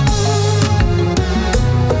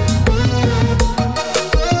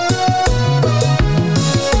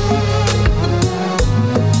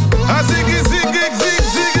 Ah, ziggy, oui.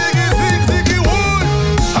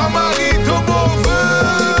 Amari, ton mauvais.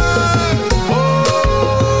 Oh.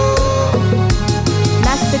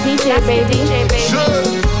 That's the DJ, baby.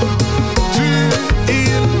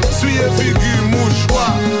 Il suis un figure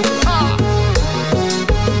mouchoir.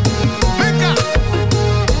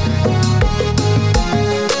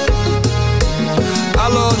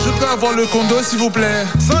 Alors, je peux avoir le condo, s'il vous plaît.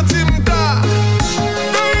 Centimeta.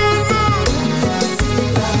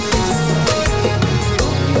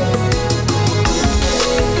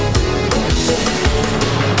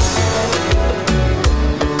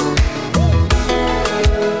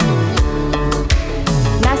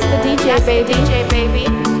 That's the DJ, baby.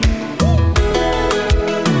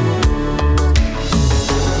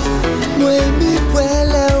 Moi, mi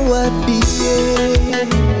voilà wapie.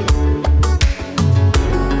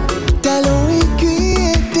 Talons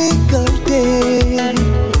aiguilles et décolletés.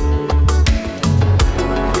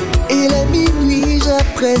 Et la minuit,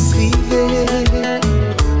 j'appresse river.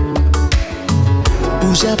 Où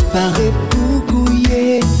j'apparais pour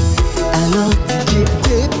gouiller. Alors, DJ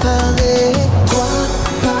préparé. Toi,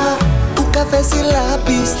 pas, ou café sur la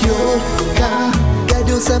piste, yo.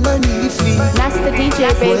 Cadeau, ça magnifique. That's the DJ,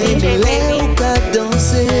 baby. Ou pas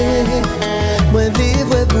danser. Moi,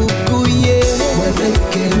 vivre pour couiller. Moi,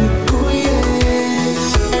 avec ou couiller.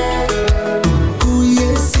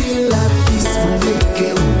 Couiller sur la piste. Moi, avec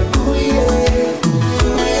ou couiller.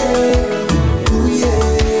 Couiller.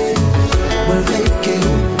 Moi, avec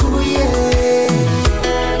ou couiller.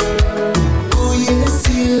 Couiller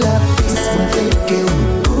sur la piste. Moi, avec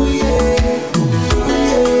ou couiller.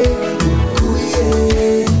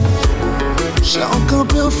 Couiller. J'ai encore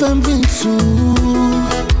peur, femme, vite sous.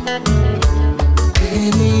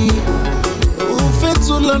 Ou fait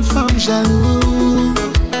tout l'autre femme jaloux.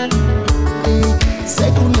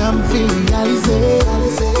 C'est qu'on a me fait réaliser.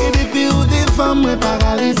 Et depuis où des femmes me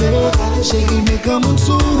paralysées. Chérie, mais comme un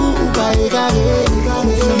sou, ou pas égaré. Ou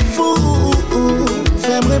femme fou,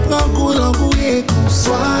 femme reprend coup l'embrouillé tout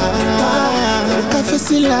soir. Le café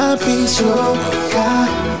c'est la piste.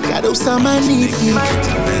 Cadeau ça magnifique.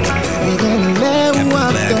 Mais dans l'air où à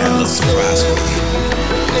danser.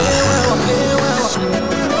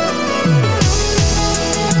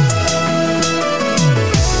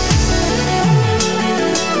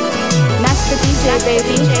 That's the DJ,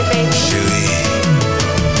 baby. Chérie,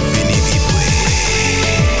 vini vibrer.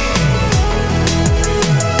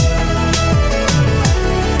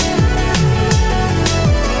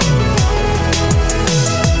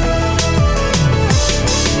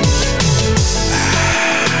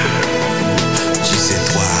 Tu sais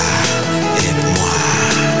toi, aide-moi.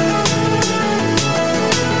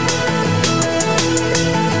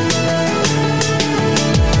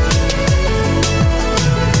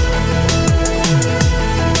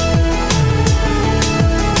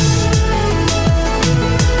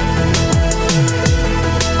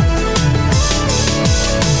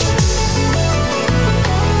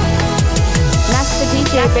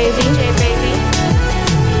 baby. DJ baby.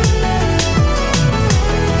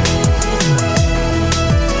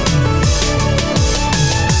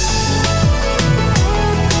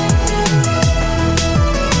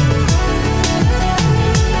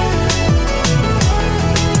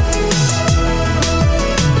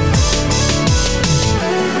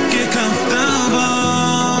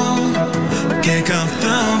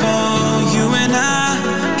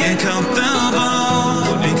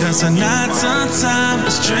 Tonight's on time,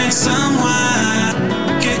 let's drink some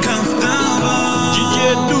wine. Get comfortable.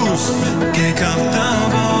 Get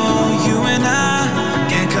comfortable. You and I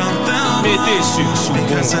get comfortable.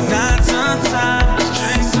 Because tonight's on time, let's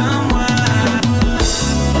drink some wine.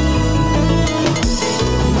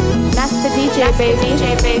 That's the DJ baby.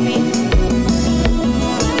 DJ baby.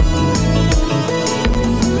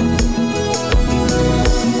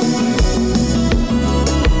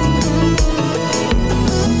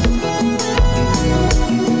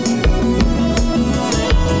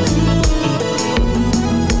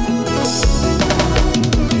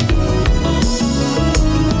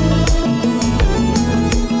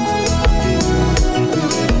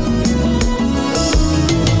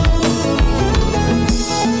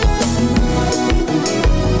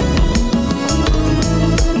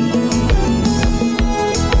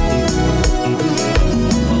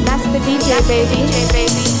 Baby, DJ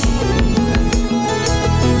baby.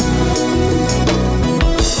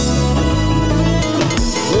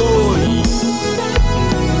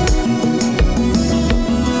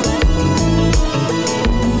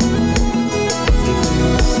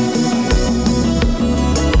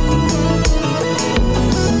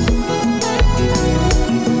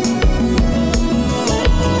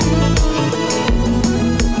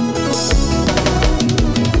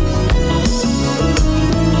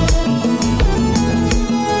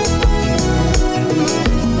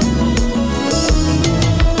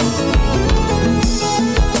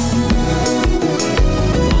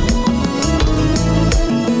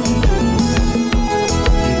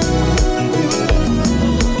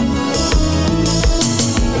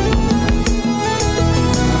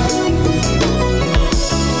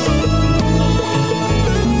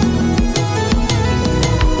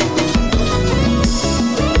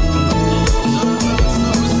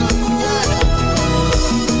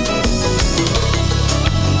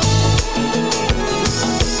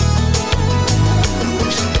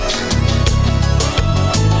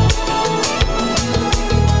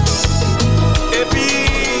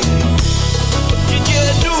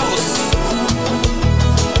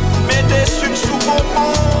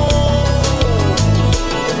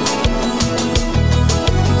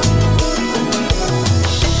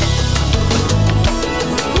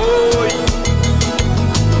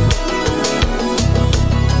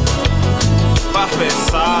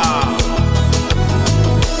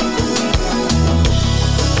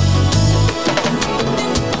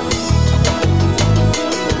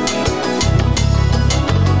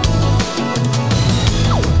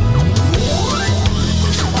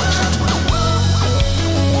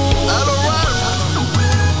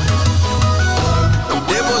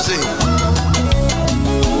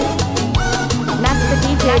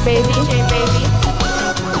 baby. DJ baby.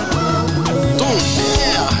 Boom,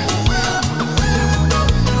 yeah.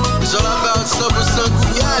 It's all about Super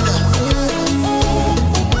Santiago.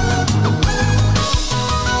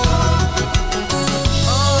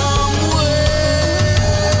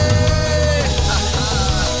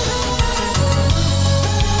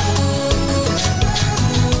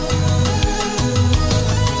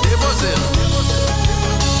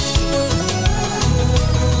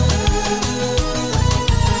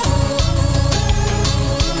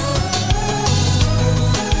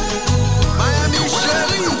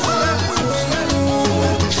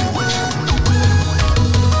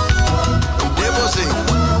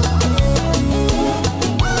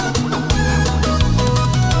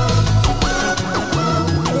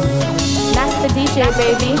 DJ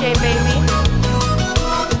baby, DJ baby.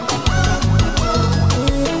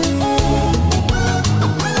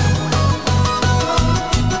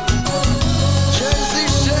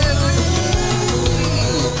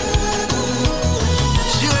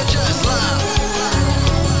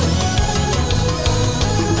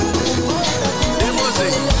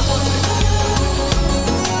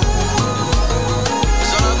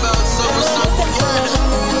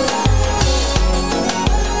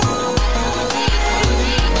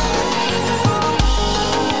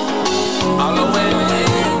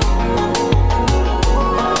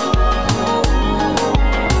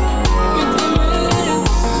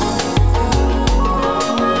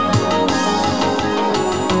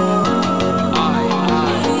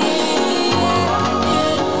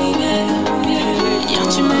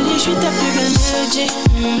 maladie.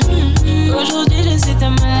 Aujourd'hui je sais ta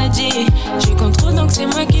maladie. Je contrôle donc c'est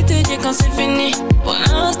moi qui te dis quand c'est fini. Pour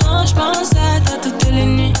l'instant je pense à toi toutes les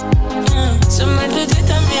nuits. Sur ma tête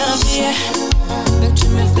t'as mis un billet. Donc tu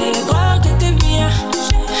me fais croire que t'es bien,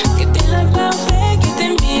 que t'es l'imparfait, que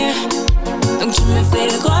t'es bien. Donc tu me fais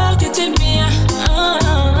croire que t'es bien.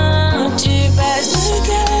 Tu passes toute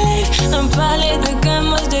la nuit à me parler de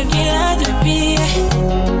gamos, de villas, de billets.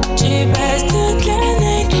 Tu passes toute la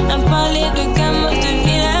nuit à me parler de gamos, de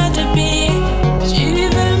villas, de billets. Tu veux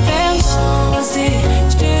me faire danser,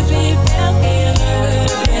 je te fais perdre tes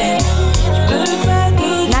repères. Je peux pas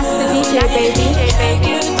douter, y'a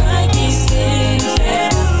que toi qui sais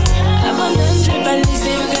faire. Abandonne, je vais pas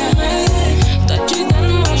laisser faire. Toi tu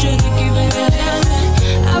donnes, moi je récupère.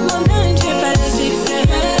 Abandonne, je vais pas laisser faire.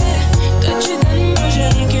 Toi tu donnes, moi je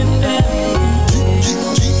récupère.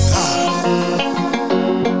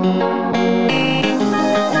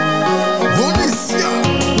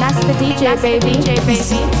 That's the DJ, baby.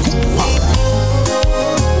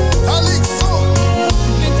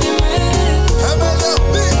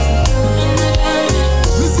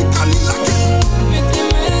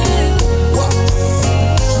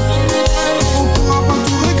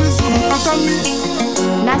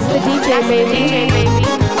 That's the DJ, baby.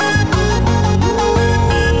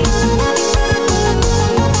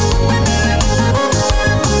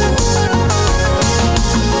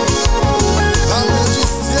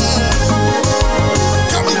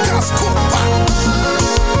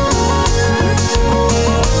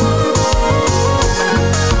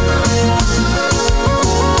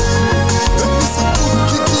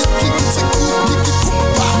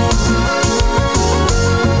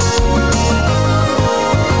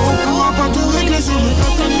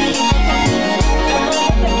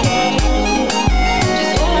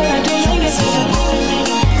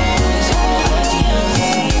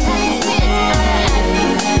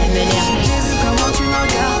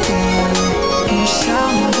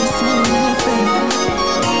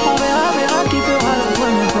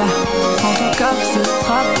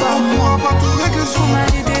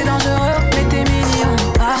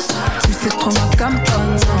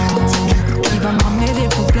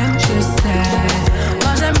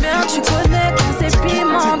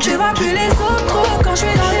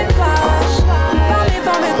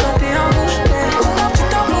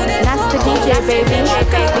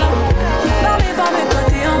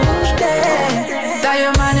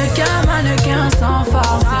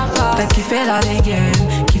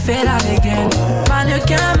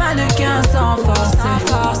 Mannequin sans force.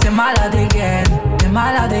 T'es malade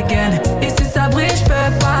again. Et si ça brille, je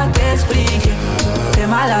peux pas t'expliquer. T'es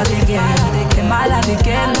malade again.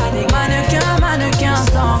 Mannequin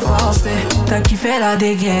sans force. T'as kiffé la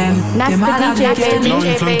dégaine. T'es malade again. Dans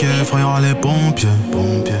une flamme qui effrayera les pompiers.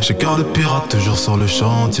 J'ai cœur de pirate toujours sur le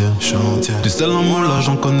chantier. Du sel en moi là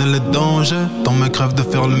j'en connais les dangers. Dans mes crèves de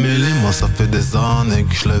faire le mêlé, moi ça fait des années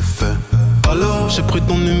que je l'ai fait. Alors j'ai pris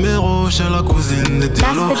ton numéro chez la cousine des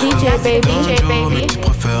dialogues. Mais tu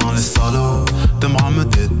préfères les salauds. T'aimeras me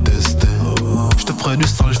détester. Je te ferai du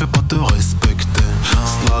sale, je vais pas te respecter.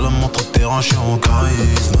 Slalom entre terrain, je suis en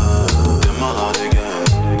charisme. T'es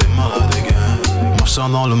malade again. Machin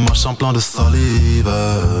dans le machin plein de salive.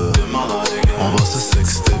 T'es malade again. On va se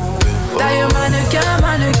sexter. D'ailleurs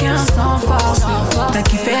mannequin sans force. T'as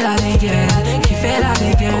kiffé la dégaine.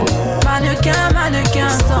 Mannequin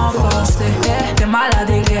sans force. T'es malade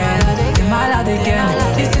again.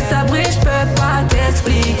 Et si ça brille, je peux pas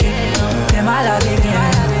t'expliquer. T'es malade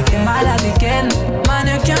again.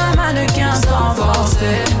 Mannequin sans force.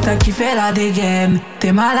 T'as kiffé la dégaine.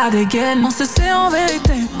 T'es malade again. On se sait en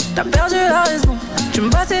vérité. T'as perdu la raison. Tu me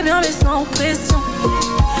passais bien mais sans pression.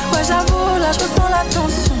 Ouais j'avoue là je ressens la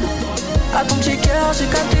tension. À ton petit cœur j'ai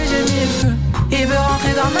capté, j'ai mis le feu. Il veut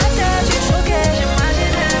rentrer dans ma tête, j'ai choqué,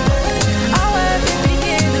 j'imaginais. Ah ouais, t'es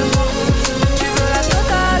piqué de moi. Tu veux la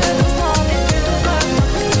totale, doucement, mais plutôt comme moi.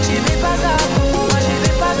 J'y vais pas à moi, j'y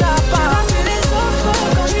vais pas à pas. J'ai pas vu les autres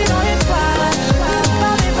quand je suis dans les parages.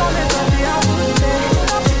 Par mes toi t'es un bouteille.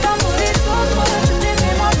 Quand tu t'en fous les autres, tu me dis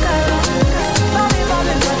fais-moi câlin. Par mes toi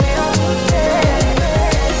t'es un bouteille.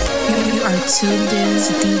 You are tuned in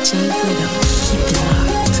to DJ Widow. Keep it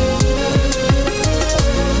locked.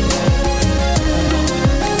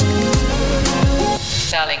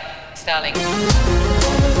 Starling.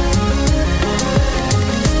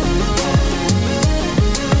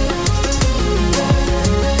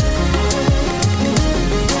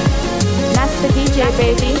 That's the DJ,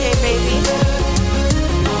 baby.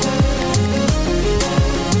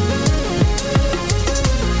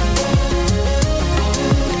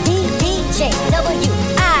 DJ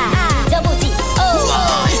W-I-double-D-O.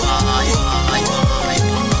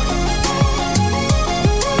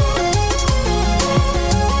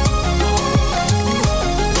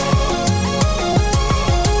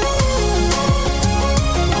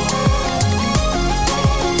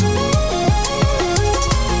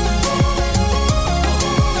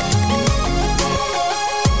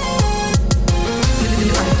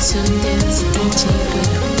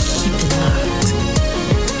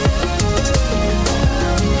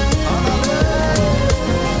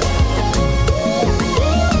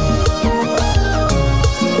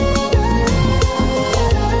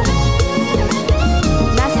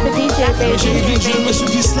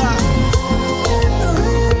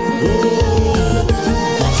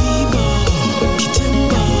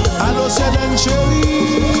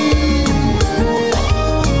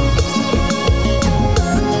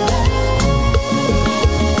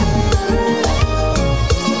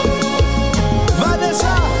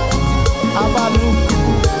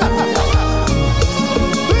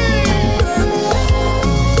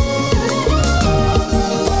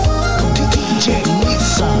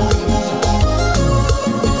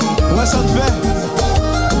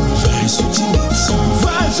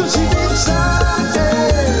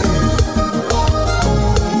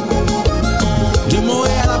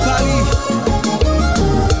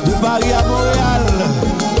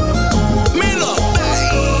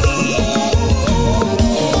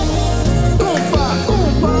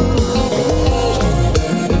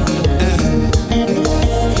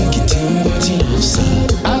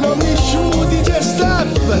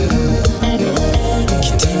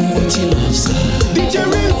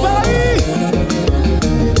 Paris.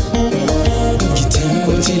 Qui t'aime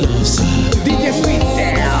quand il lance ça. DJ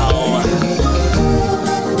Freestyle.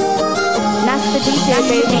 That's the DJ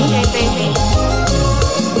baby.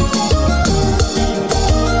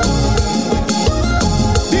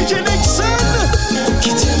 DJ Nixon. Qui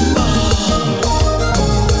t'aime pas.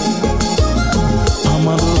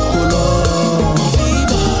 Amado Color.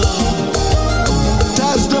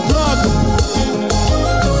 That's the plug.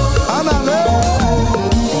 Anale.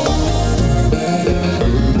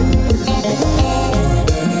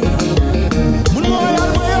 Moun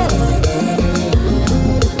Montréal voyant.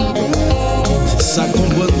 Ça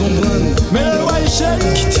comprend. Mais le roi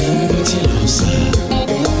chéri. Qui t'aime quand il lance ça.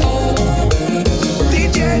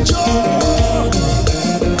 DJ Joe.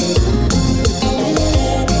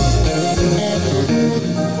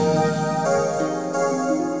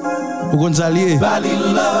 Gonzalier,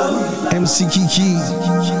 MC Kiki,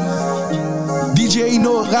 DJ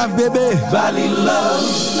Ino, Rap Bébé,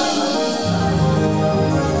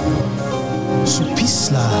 sous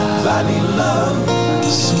piste là,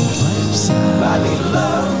 sous vibe ça,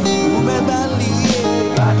 Oumé Bali,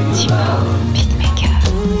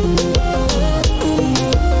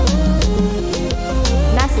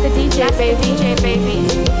 That's the DJ baby.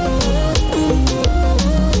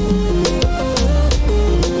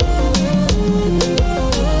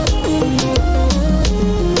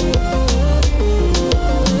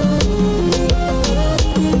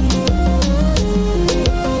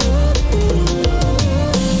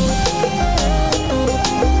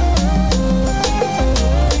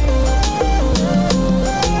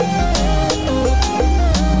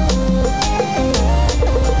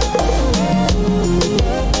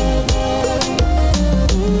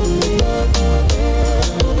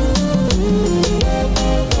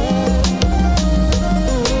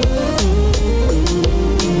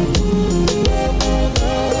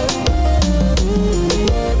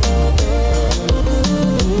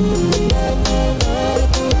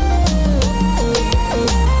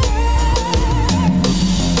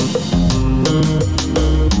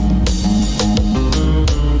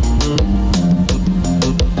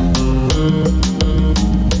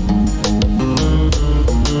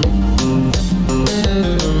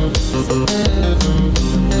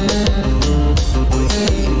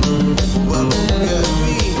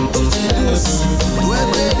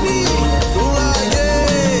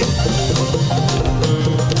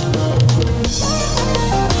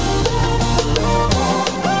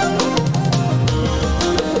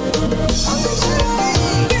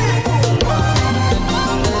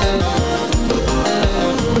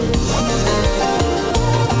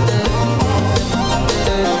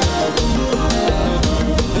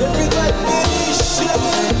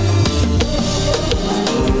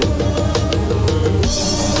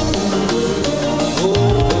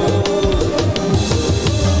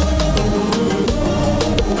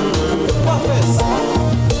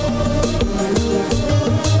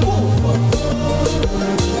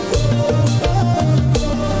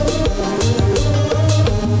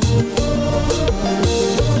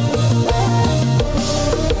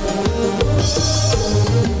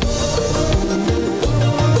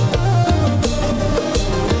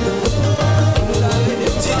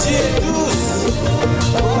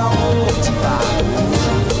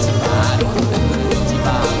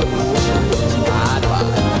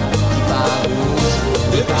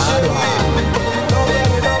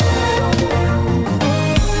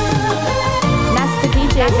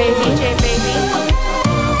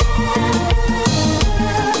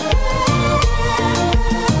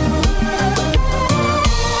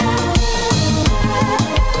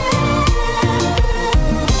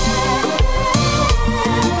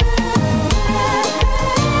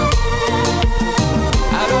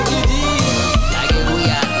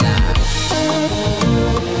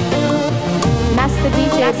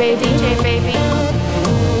 DJ baby.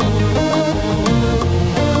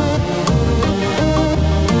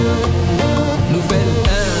 Nouvelle 1,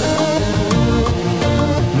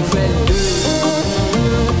 nouvelle 2,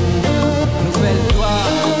 nouvelle 3.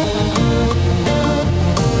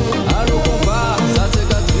 Allô combat, ça c'est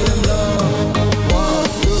quatrième là. 1,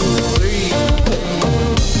 2, 3.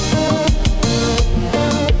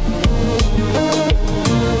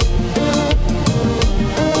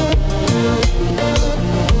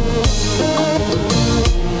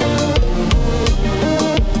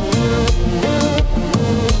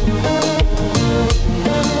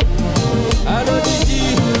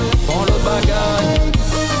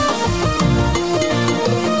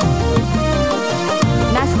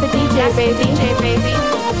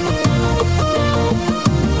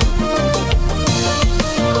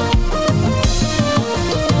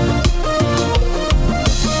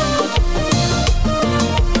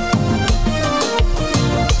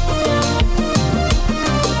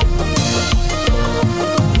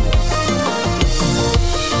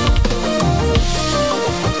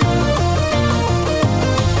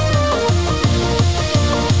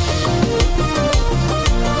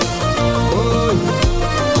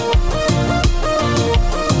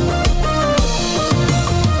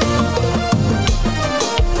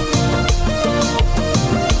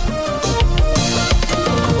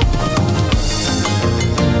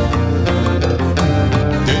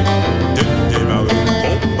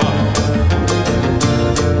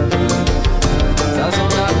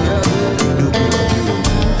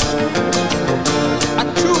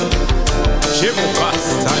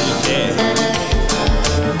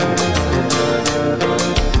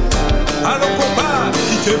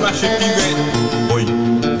 lâcher pirate. Oui,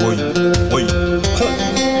 oui, oui.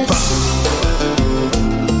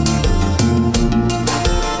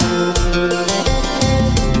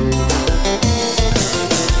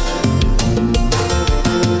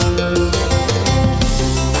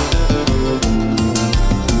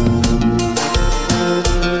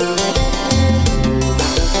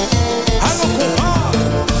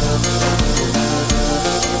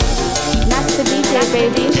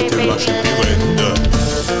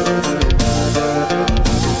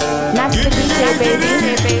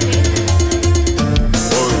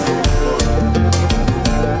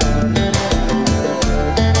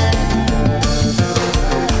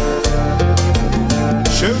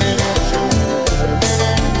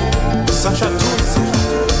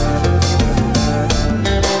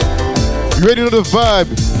 You ready to know the vibe?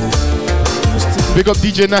 Big up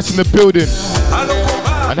DJ Nas in the building.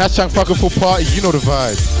 And hashtag fucking full party, you know the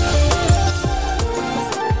vibe.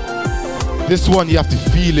 This one you have to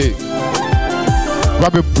feel it.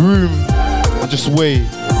 Grab a broom and just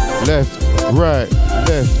wave. Left, right,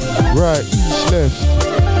 each left.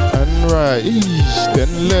 And right, each,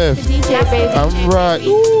 then left. I'm right,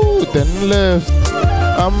 ooh, then left.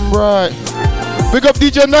 I'm right. Big up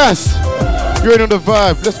DJ Nas. You ready on the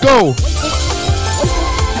vibe? Let's go.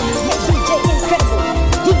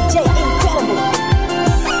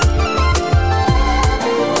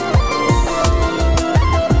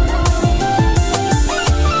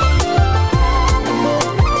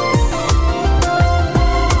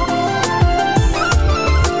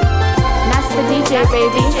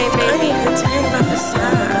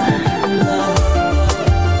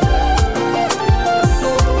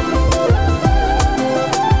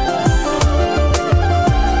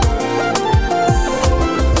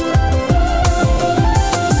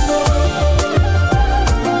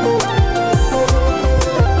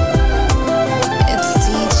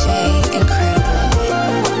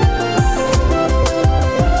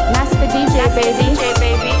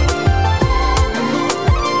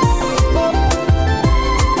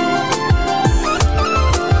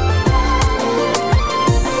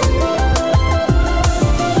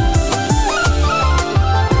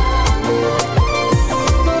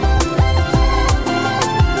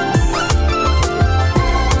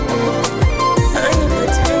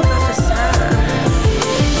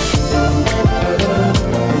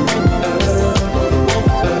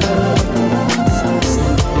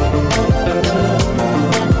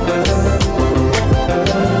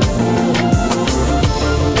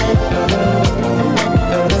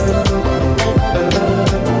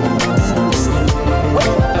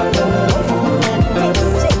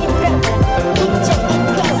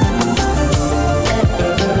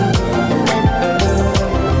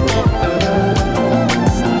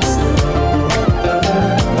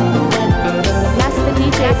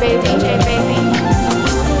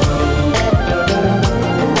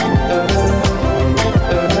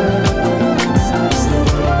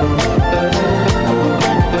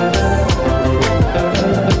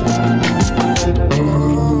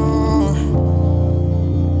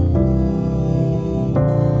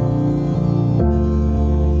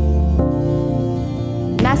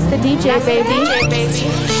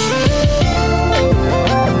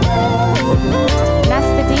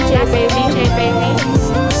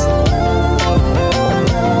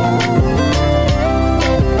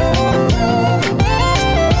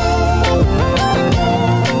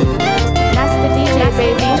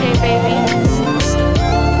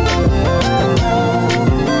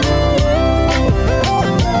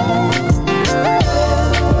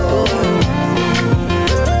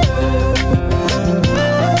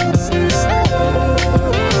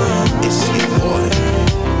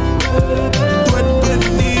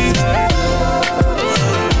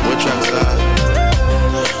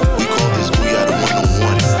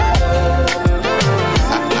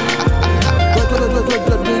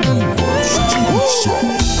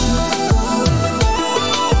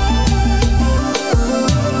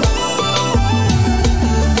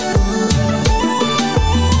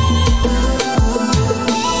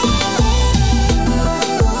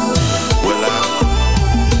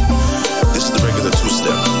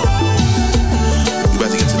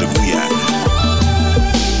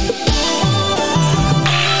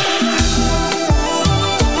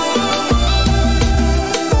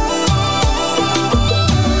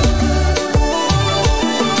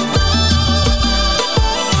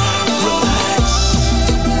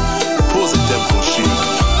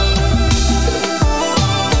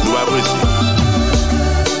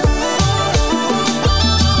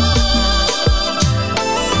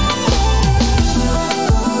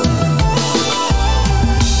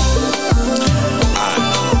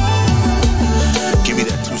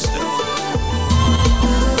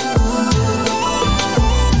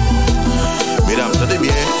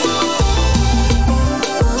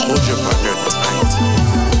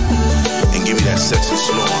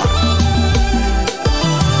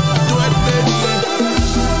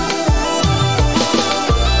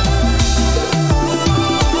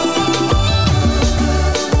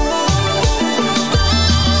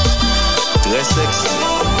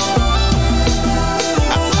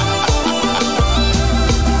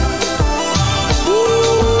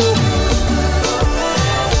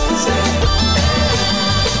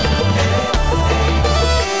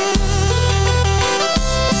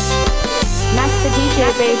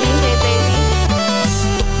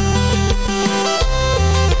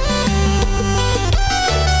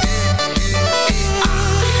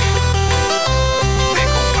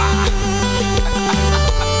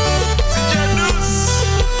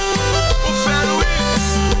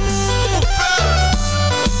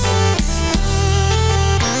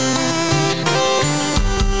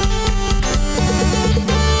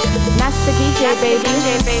 baby.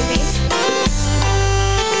 DJ baby.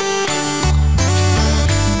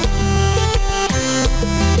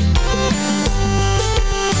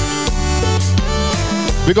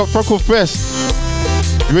 We got Franco Fest.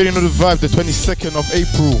 You already know the vibe, the 22nd of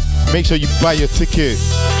April. Make sure you buy your ticket.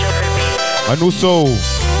 And also,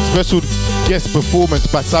 special guest performance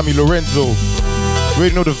by Sammy Lorenzo. You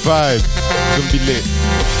already know the vibe. It's gonna be lit.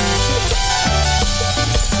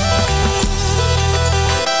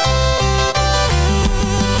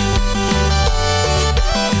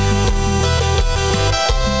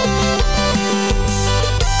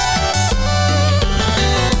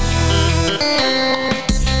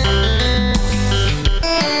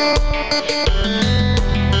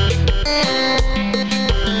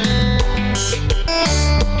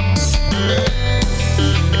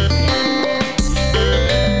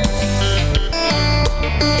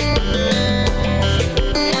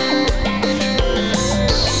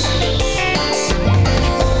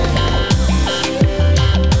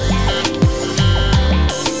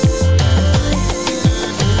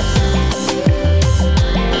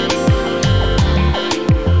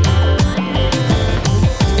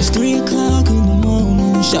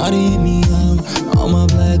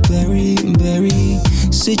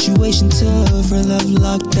 Situation tough, her love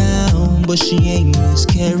lockdown, but she ain't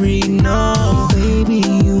miscarried. No, baby,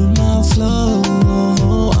 you my flow.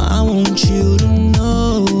 I want you to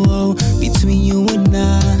know, between you and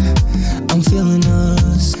I'm feeling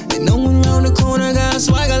us. And no one around the corner got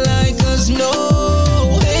swagger like us.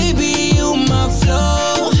 No, baby, you my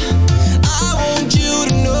flow. I want you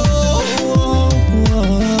to know,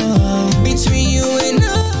 between you and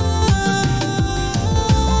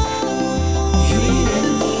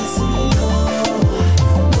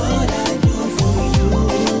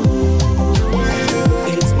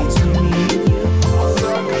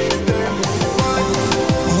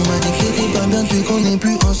qu'on n'est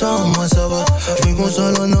plus ensemble, moi ça va. Je me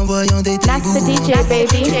console en envoyant des That's the DJ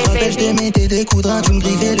baby. Tu te rappelles, je t'aimais, t'es des coups de rein, tu me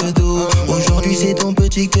griffais le dos. Aujourd'hui c'est ton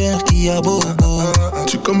petit cœur qui a beau.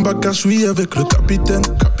 Tu comme car je suis avec le capitaine.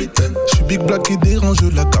 Je suis Big Black qui dérange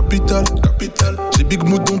la capitale. J'ai Big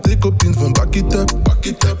Mood dont tes copines vont back it up.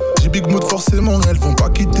 J'ai Big Mood forcément elles vont pas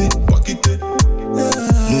quitter.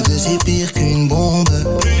 Nous deux c'est pire qu'une bombe.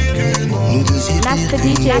 Nous deux c'est pire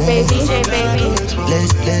qu'une bombe.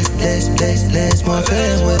 Laisse-moi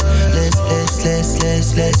faire, ouais.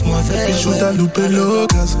 Laisse-moi faire. Je joue t'as loupé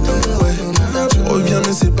l'occasion. Ouais. Tu reviens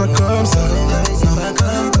mais c'est pas comme ça.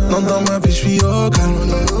 Non, dans ma vie je suis au calme.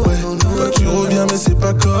 Ouais. Toi tu reviens mais c'est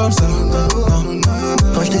pas comme ça.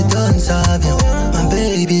 Quand je te donne ça vient, my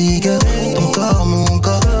baby girl. Ton corps, mon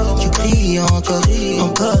corps, tu cries encore.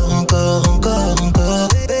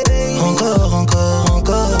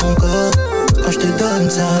 Quand je te donne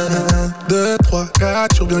ça 1, 2, 3,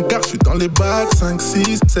 4, tu reviens car je suis dans les bacs. 5,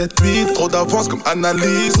 6, 7, 8, trop d'avance comme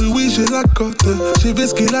analyse. Oui, j'ai la cote, j'ai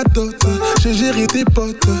vesqué la dot. J'ai géré tes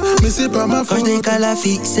potes, mais c'est pas ma faute. Quand je décale la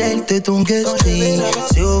ficelle de ton gustry,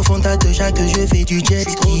 c'est au fond de ta touche que je fais du jet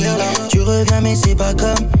ski. Tu reviens mais c'est pas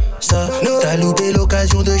comme ça. T'as loupé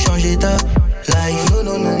l'occasion de changer ta life.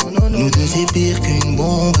 Nous deux c'est pire qu'une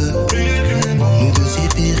bombe.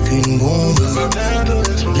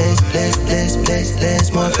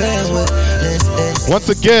 Laisse-moi faire, ouais. Once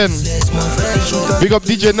again, big up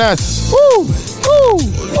DJ Nas. Woo!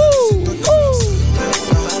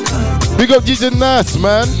 Big up DJ Nas,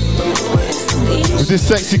 man. With this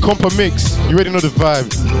sexy compa mix. You already know the vibe.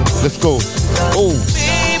 Let's go. Oh.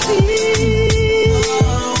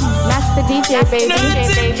 That's the DJ baby.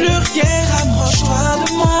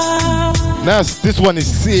 Nas, this one is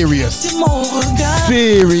serious.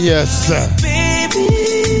 Serious.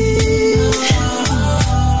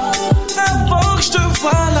 Avant que je te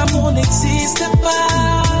vois, l'amour n'existe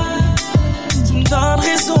pas. Tu me donnes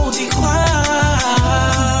raison d'y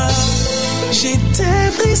croire. J'ai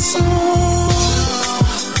des frissons.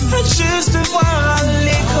 Juste te voir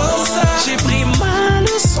aller comme ça. J'ai pris ma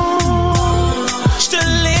leçon. Je te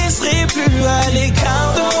laisserai plus à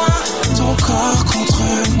l'écart de moi. Ton corps contre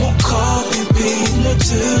mon corps, bébé, ne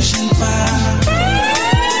te gêne pas.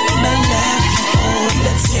 Mes lèvres qui frôlent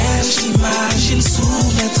les tiennes, je l'imagine sous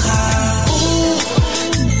mes draps. Oh,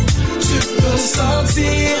 tu peux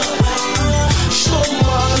sentir,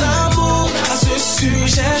 show-moi l'amour. À ce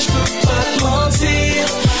sujet, je peux pas te mentir.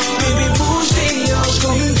 Bébé, bouge tes hanches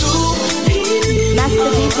comme une tour. That's the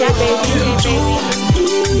DJ baby.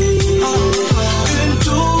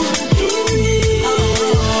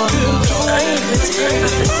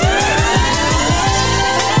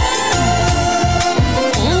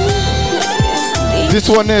 This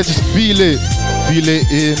one there, just feel it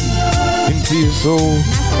in. into your soul.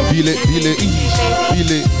 Feel it, feel it,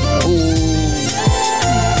 feel it.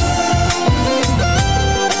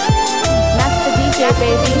 That's the DJ,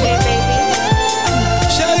 baby.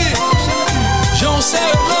 Chérie, j'en sais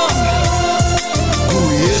rien.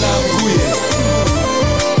 Gouiller la gouiller.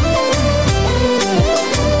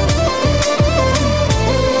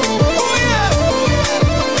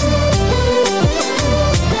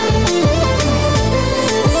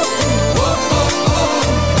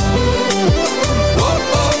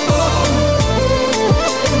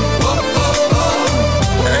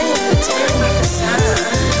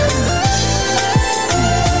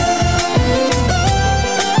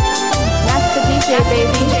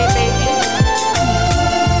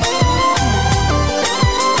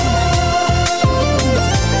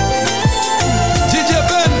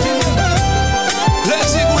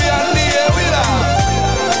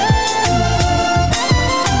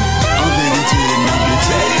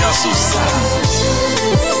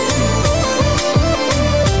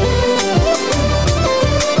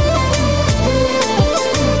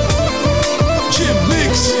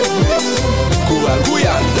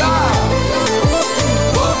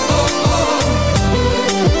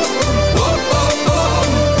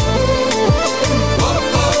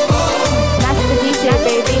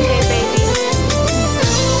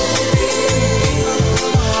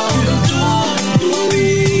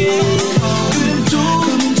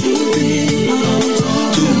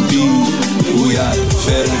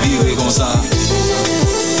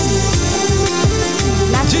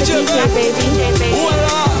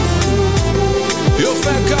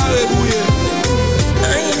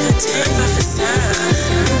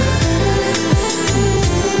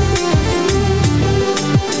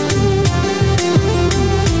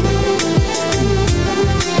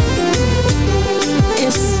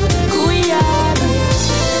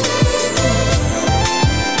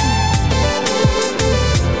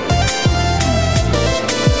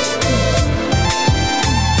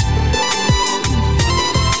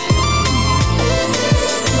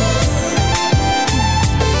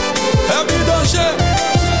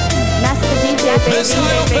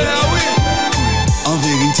 En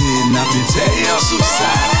vérité, n'a plus tailleur sous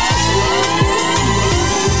ça.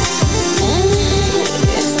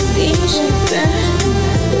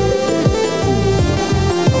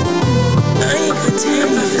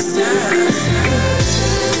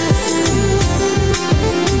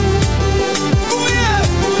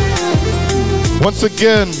 Once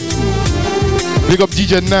again, big up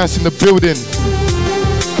DJ Nas in the building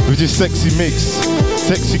with his sexy mix,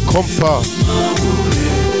 sexy compa.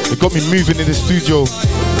 It got me moving in the studio.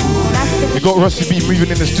 It got Rusty B moving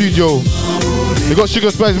in the studio. It got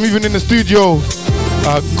Sugar Spice moving in the studio.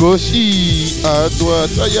 À gauche, à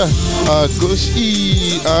droite, aïe. À gauche,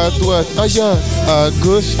 à droite, aïe. À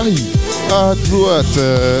gauche, aïe. À droite,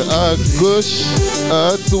 à gauche,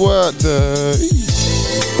 à droite.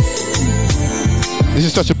 This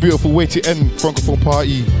is such a beautiful way to end Francophone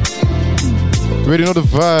Party. You already know the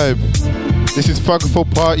vibe. This is Francophone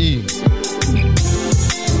Party.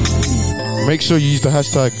 Make sure you use the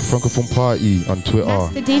hashtag Francophone Party on Twitter.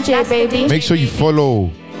 That's the DJ, baby. Make sure you follow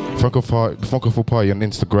Francophone Party on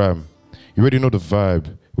Instagram. You already know the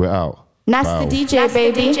vibe. We're out. That's the DJ,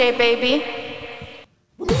 baby. DJ, baby.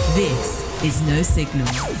 This is No Signal.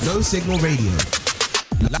 No Signal Radio.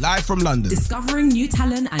 Live from London. Discovering new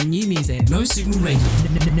talent and new music. No Signal Radio.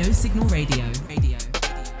 No Signal Radio.